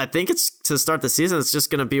with, I think it's to start the season, it's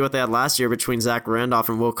just going to be what they had last year between Zach Randolph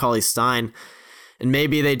and Will Cauley-Stein. And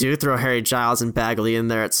maybe they do throw Harry Giles and Bagley in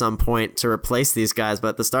there at some point to replace these guys. But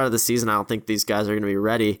at the start of the season, I don't think these guys are going to be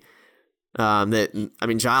ready.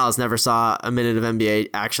 Giles never saw a minute of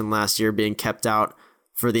NBA action last year, being kept out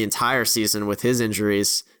for the entire season with his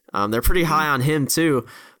injuries. They're pretty high on him too,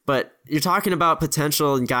 but you're talking about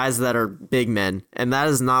potential guys that are big men, and that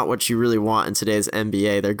is not what you really want in today's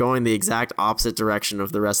NBA. They're going the exact opposite direction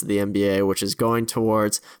of the rest of the NBA, which is going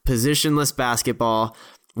towards positionless basketball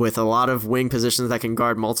with a lot of wing positions that can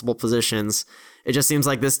guard multiple positions. It just seems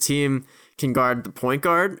like this team can guard the point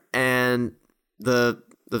guard and the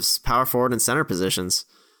power forward and center positions.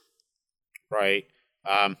 Right.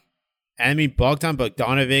 And I mean,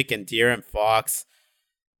 Bogdanovic and De'Aaron Fox,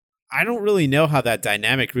 I don't really know how that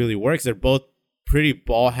dynamic really works. They're both pretty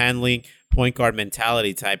ball handling, point guard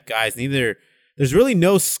mentality type guys. There's really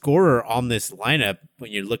no scorer on this lineup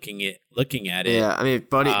when you're looking at it. Yeah, I mean,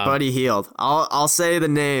 Buddy Hield. I'll say the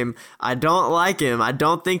name. I don't like him. I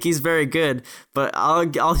don't think he's very good, but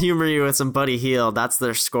I'll humor you with some Buddy Hield. That's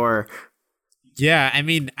their scorer. Yeah, I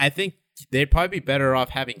mean, I think they'd probably be better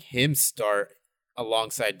off having him start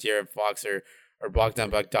alongside De'Aaron Fox or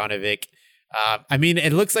Bogdanovic. I mean,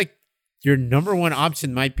 it looks like your number one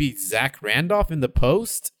option might be Zach Randolph in the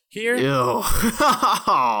post here. Ew.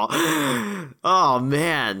 Oh,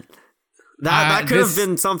 man. That could have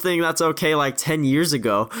been something that's okay like 10 years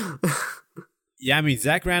ago. Yeah, I mean,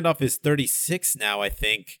 Zach Randolph is 36 now, I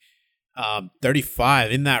think.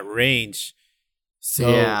 35, in that range. So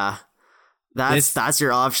yeah. That's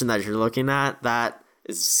your option that you're looking at. That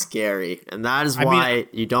is scary. And that is why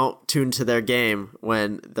you don't tune to their game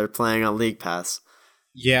when they're playing on League Pass.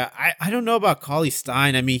 Yeah, I don't know about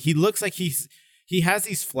Cauley-Stein. I mean, he looks like he has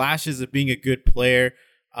these flashes of being a good player.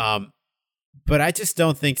 But I just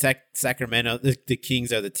don't think Sacramento, the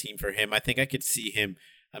Kings are the team for him. I think I could see him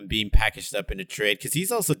being packaged up in a trade because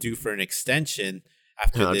he's also due for an extension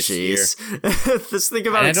after this year. Just think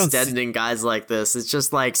about extending guys like this. It's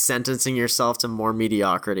just like sentencing yourself to more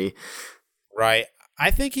mediocrity. Right. I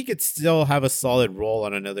think he could still have a solid role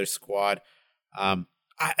on another squad.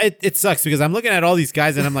 It sucks because I'm looking at all these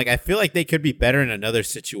guys and I'm like, I feel like they could be better in anher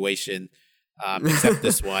situation, except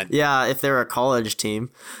this one. Yeah, if they're a college team.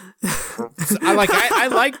 So I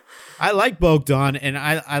like Bogdan and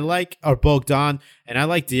I like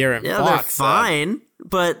De'Aaron Fox. Yeah, they're fine,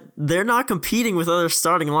 but they're not competing with other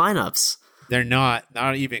starting lineups. They're not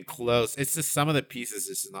even close. It's just some of the pieces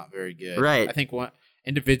is not very good. Right. I think one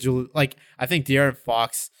individual, I think De'Aaron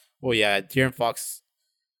Fox. Well, yeah, De'Aaron Fox.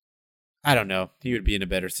 I don't know. He would be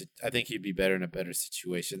I think he'd be better in a better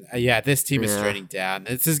situation. Yeah, this team is trending down.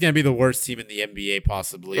 This is going to be the worst team in the NBA,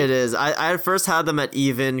 possibly. It is. I at first had them at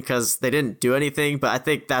even because they didn't do anything, but I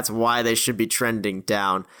think that's why they should be trending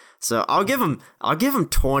down. So I'll give him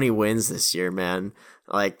 20 wins this year, man.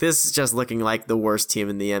 Like, this is just looking like the worst team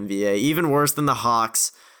in the NBA. Even worse than the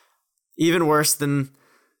Hawks. Even worse than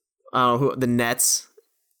the Nets.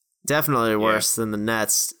 Definitely worse than the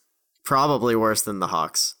Nets. Probably worse than the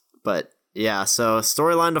Hawks. But yeah, so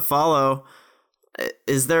storyline to follow.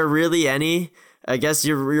 Is there really any? I guess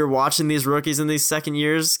you're watching these rookies in these second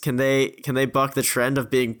years. Can they buck the trend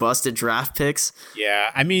of being busted draft picks?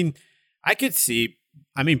 Yeah, I mean, I could see.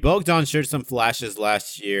 I mean, Bogdan showed some flashes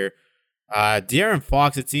last year. De'Aaron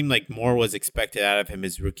Fox, it seemed like more was expected out of him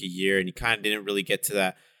his rookie year, and he kind of didn't really get to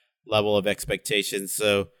that level of expectation.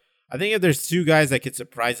 So I think if there's two guys that could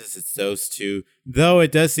surprise us, it's those two. Though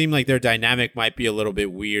it does seem like their dynamic might be a little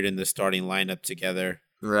bit weird in the starting lineup together.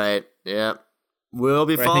 Right. Yeah. We'll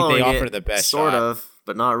be but following I think they offer the best sort shot. of,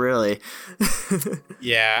 but not really.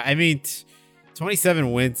 Yeah, I mean,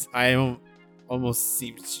 27 wins, I almost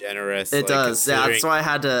seems generous. It does. Yeah, that's why I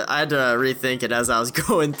had to rethink it as I was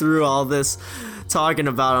going through all this, talking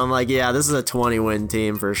about it. I'm like, yeah, this is a 20-win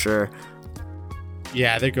team for sure.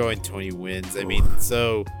 Yeah, they're going 20 wins. I mean,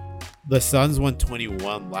 so the Suns won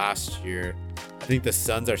 21 last year. I think the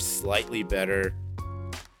Suns are slightly better.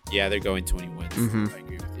 Yeah, they're going 20 wins. Mm-hmm. I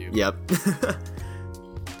agree with you. Yep.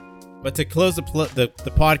 But to close the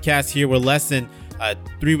podcast here, we're less than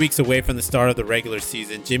 3 weeks away from the start of the regular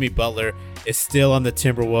season. Jimmy Butler is still on the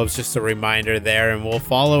Timberwolves, just a reminder there, and we'll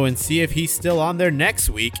follow and see if he's still on there next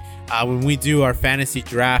week when we do our fantasy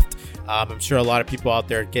draft. I'm sure a lot of people out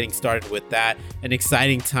there are getting started with that. An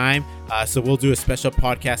exciting time. So we'll do a special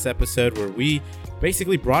podcast episode where we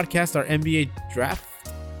basically broadcast our NBA draft.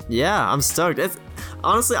 Yeah, I'm stoked.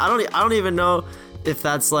 Honestly, I don't even know if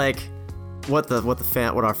that's like what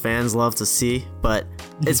our fans love to see, but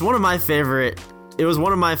it's one of my favorite. It was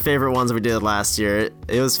one of my favorite ones we did last year.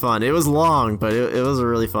 It was fun. It was long, but it was a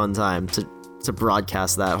really fun time to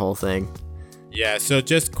broadcast that whole thing. Yeah. So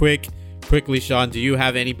just quickly, Sean, do you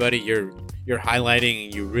have anybody you're highlighting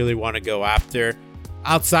and you really want to go after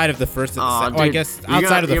outside of the first and the second? I guess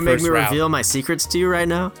outside of the first round. You're making me reveal my secrets to you right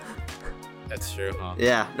now? That's true, huh?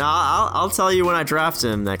 Yeah. No, I'll tell you when I draft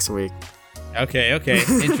him next week. Okay.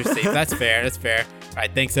 Interesting. That's fair. All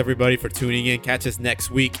right, thanks everybody for tuning in. Catch us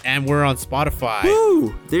next week, and we're on Spotify.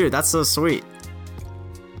 Woo! Dude, that's so sweet.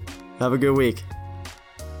 Have a good week.